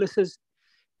 Thrombolysis,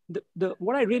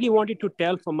 what I really wanted to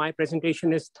tell for my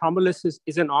presentation is thrombolysis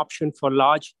is an option for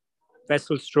large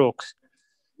vessel strokes,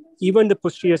 even the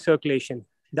posterior circulation.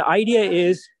 The idea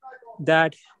is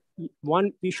that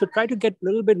we should try to get a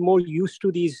little bit more used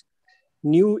to these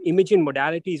new imaging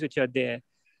modalities which are there.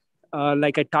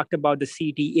 Like I talked about the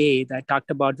CTA, I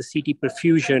talked about the CT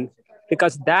perfusion,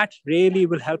 because that really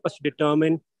will help us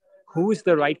determine who is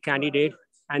the right candidate.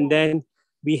 And then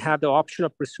we have the option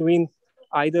of pursuing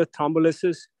either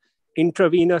thrombolysis,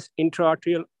 intravenous,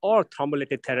 intraarterial, or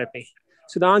thrombolytic therapy.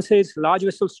 So the answer is large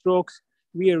vessel strokes.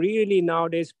 We are really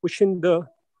nowadays pushing the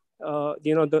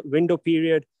window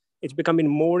period. It's becoming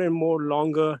more and more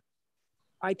longer.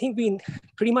 I think we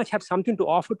pretty much have something to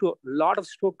offer to a lot of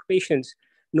stroke patients,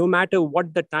 no matter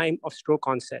what the time of stroke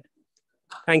onset.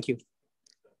 Thank you.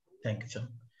 Thank you, sir.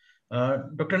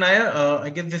 Dr. Nair, I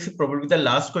guess this is probably the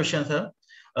last question, sir.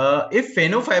 If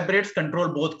fenofibrates control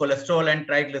both cholesterol and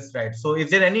triglycerides, so is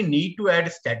there any need to add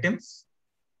statins?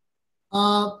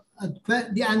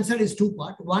 The answer is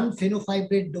two-part. One,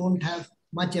 fenofibrate don't have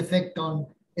much effect on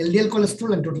LDL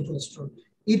cholesterol and total cholesterol.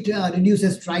 It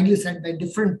reduces triglyceride by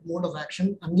different mode of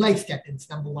action, unlike statins,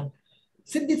 number one.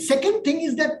 So the second thing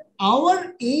is that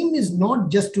our aim is not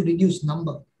just to reduce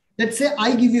number. Let's say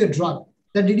I give you a drug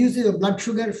that reduces your blood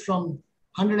sugar from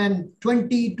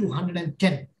 120 to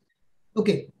 110.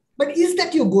 Okay, but is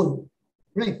that your goal?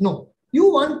 Right? No.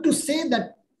 You want to say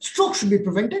that stroke should be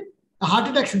prevented, a heart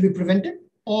attack should be prevented,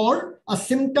 or a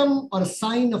symptom or a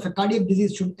sign of a cardiac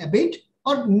disease should abate,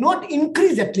 or not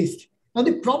increase at least. Now,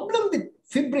 the problem with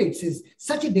fibrates is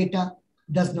such a data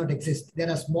does not exist. There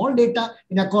are small data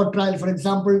in a core trial. For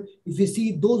example, if you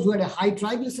see those who had a high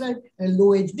triglyceride and low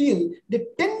HDL, they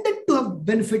tended to have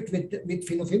benefit with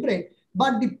fenofibrate.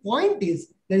 But the point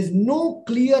is, there is no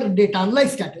clear data, unlike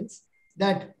statins,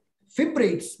 that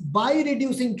fibrates, by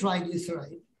reducing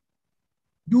triglyceride,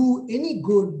 do any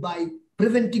good by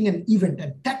preventing an event.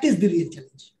 And that is the real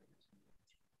challenge.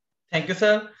 Thank you,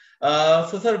 sir.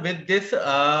 So, sir, with this, we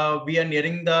are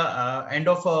nearing the end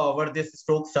of our this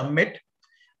stroke summit.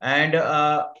 And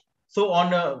so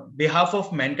on behalf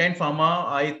of Mankind Pharma,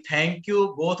 I thank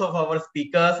you, both of our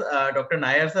speakers, Dr.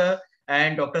 Nair, sir,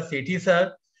 and Dr. Sethi,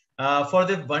 sir, for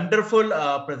the wonderful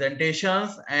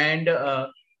presentations and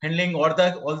handling all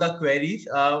the queries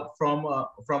from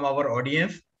our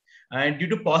audience. And due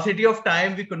to paucity of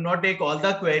time, we could not take all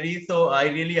the queries. So I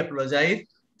really apologize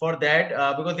for that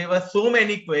because there were so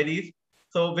many queries,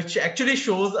 so which actually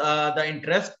shows the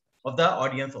interest of the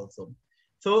audience also.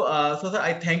 So, sir,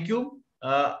 I thank you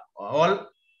all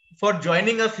for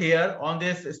joining us here on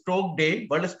this Stroke Day,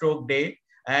 World Stroke Day,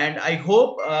 and I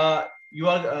hope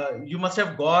you must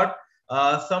have got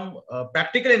some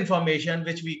practical information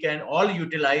which we can all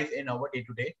utilize in our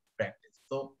day-to-day practice.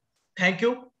 So, thank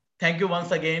you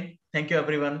once again. Thank you,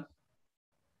 everyone.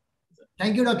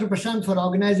 Thank you, Dr. Prashant, for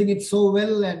organizing it so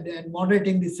well and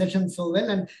moderating this session so well.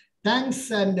 And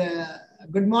thanks and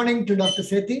good morning to Dr.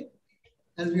 Sethi.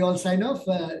 As we all sign off,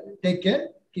 take care,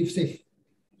 keep safe.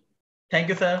 Thank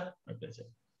you, sir. My pleasure.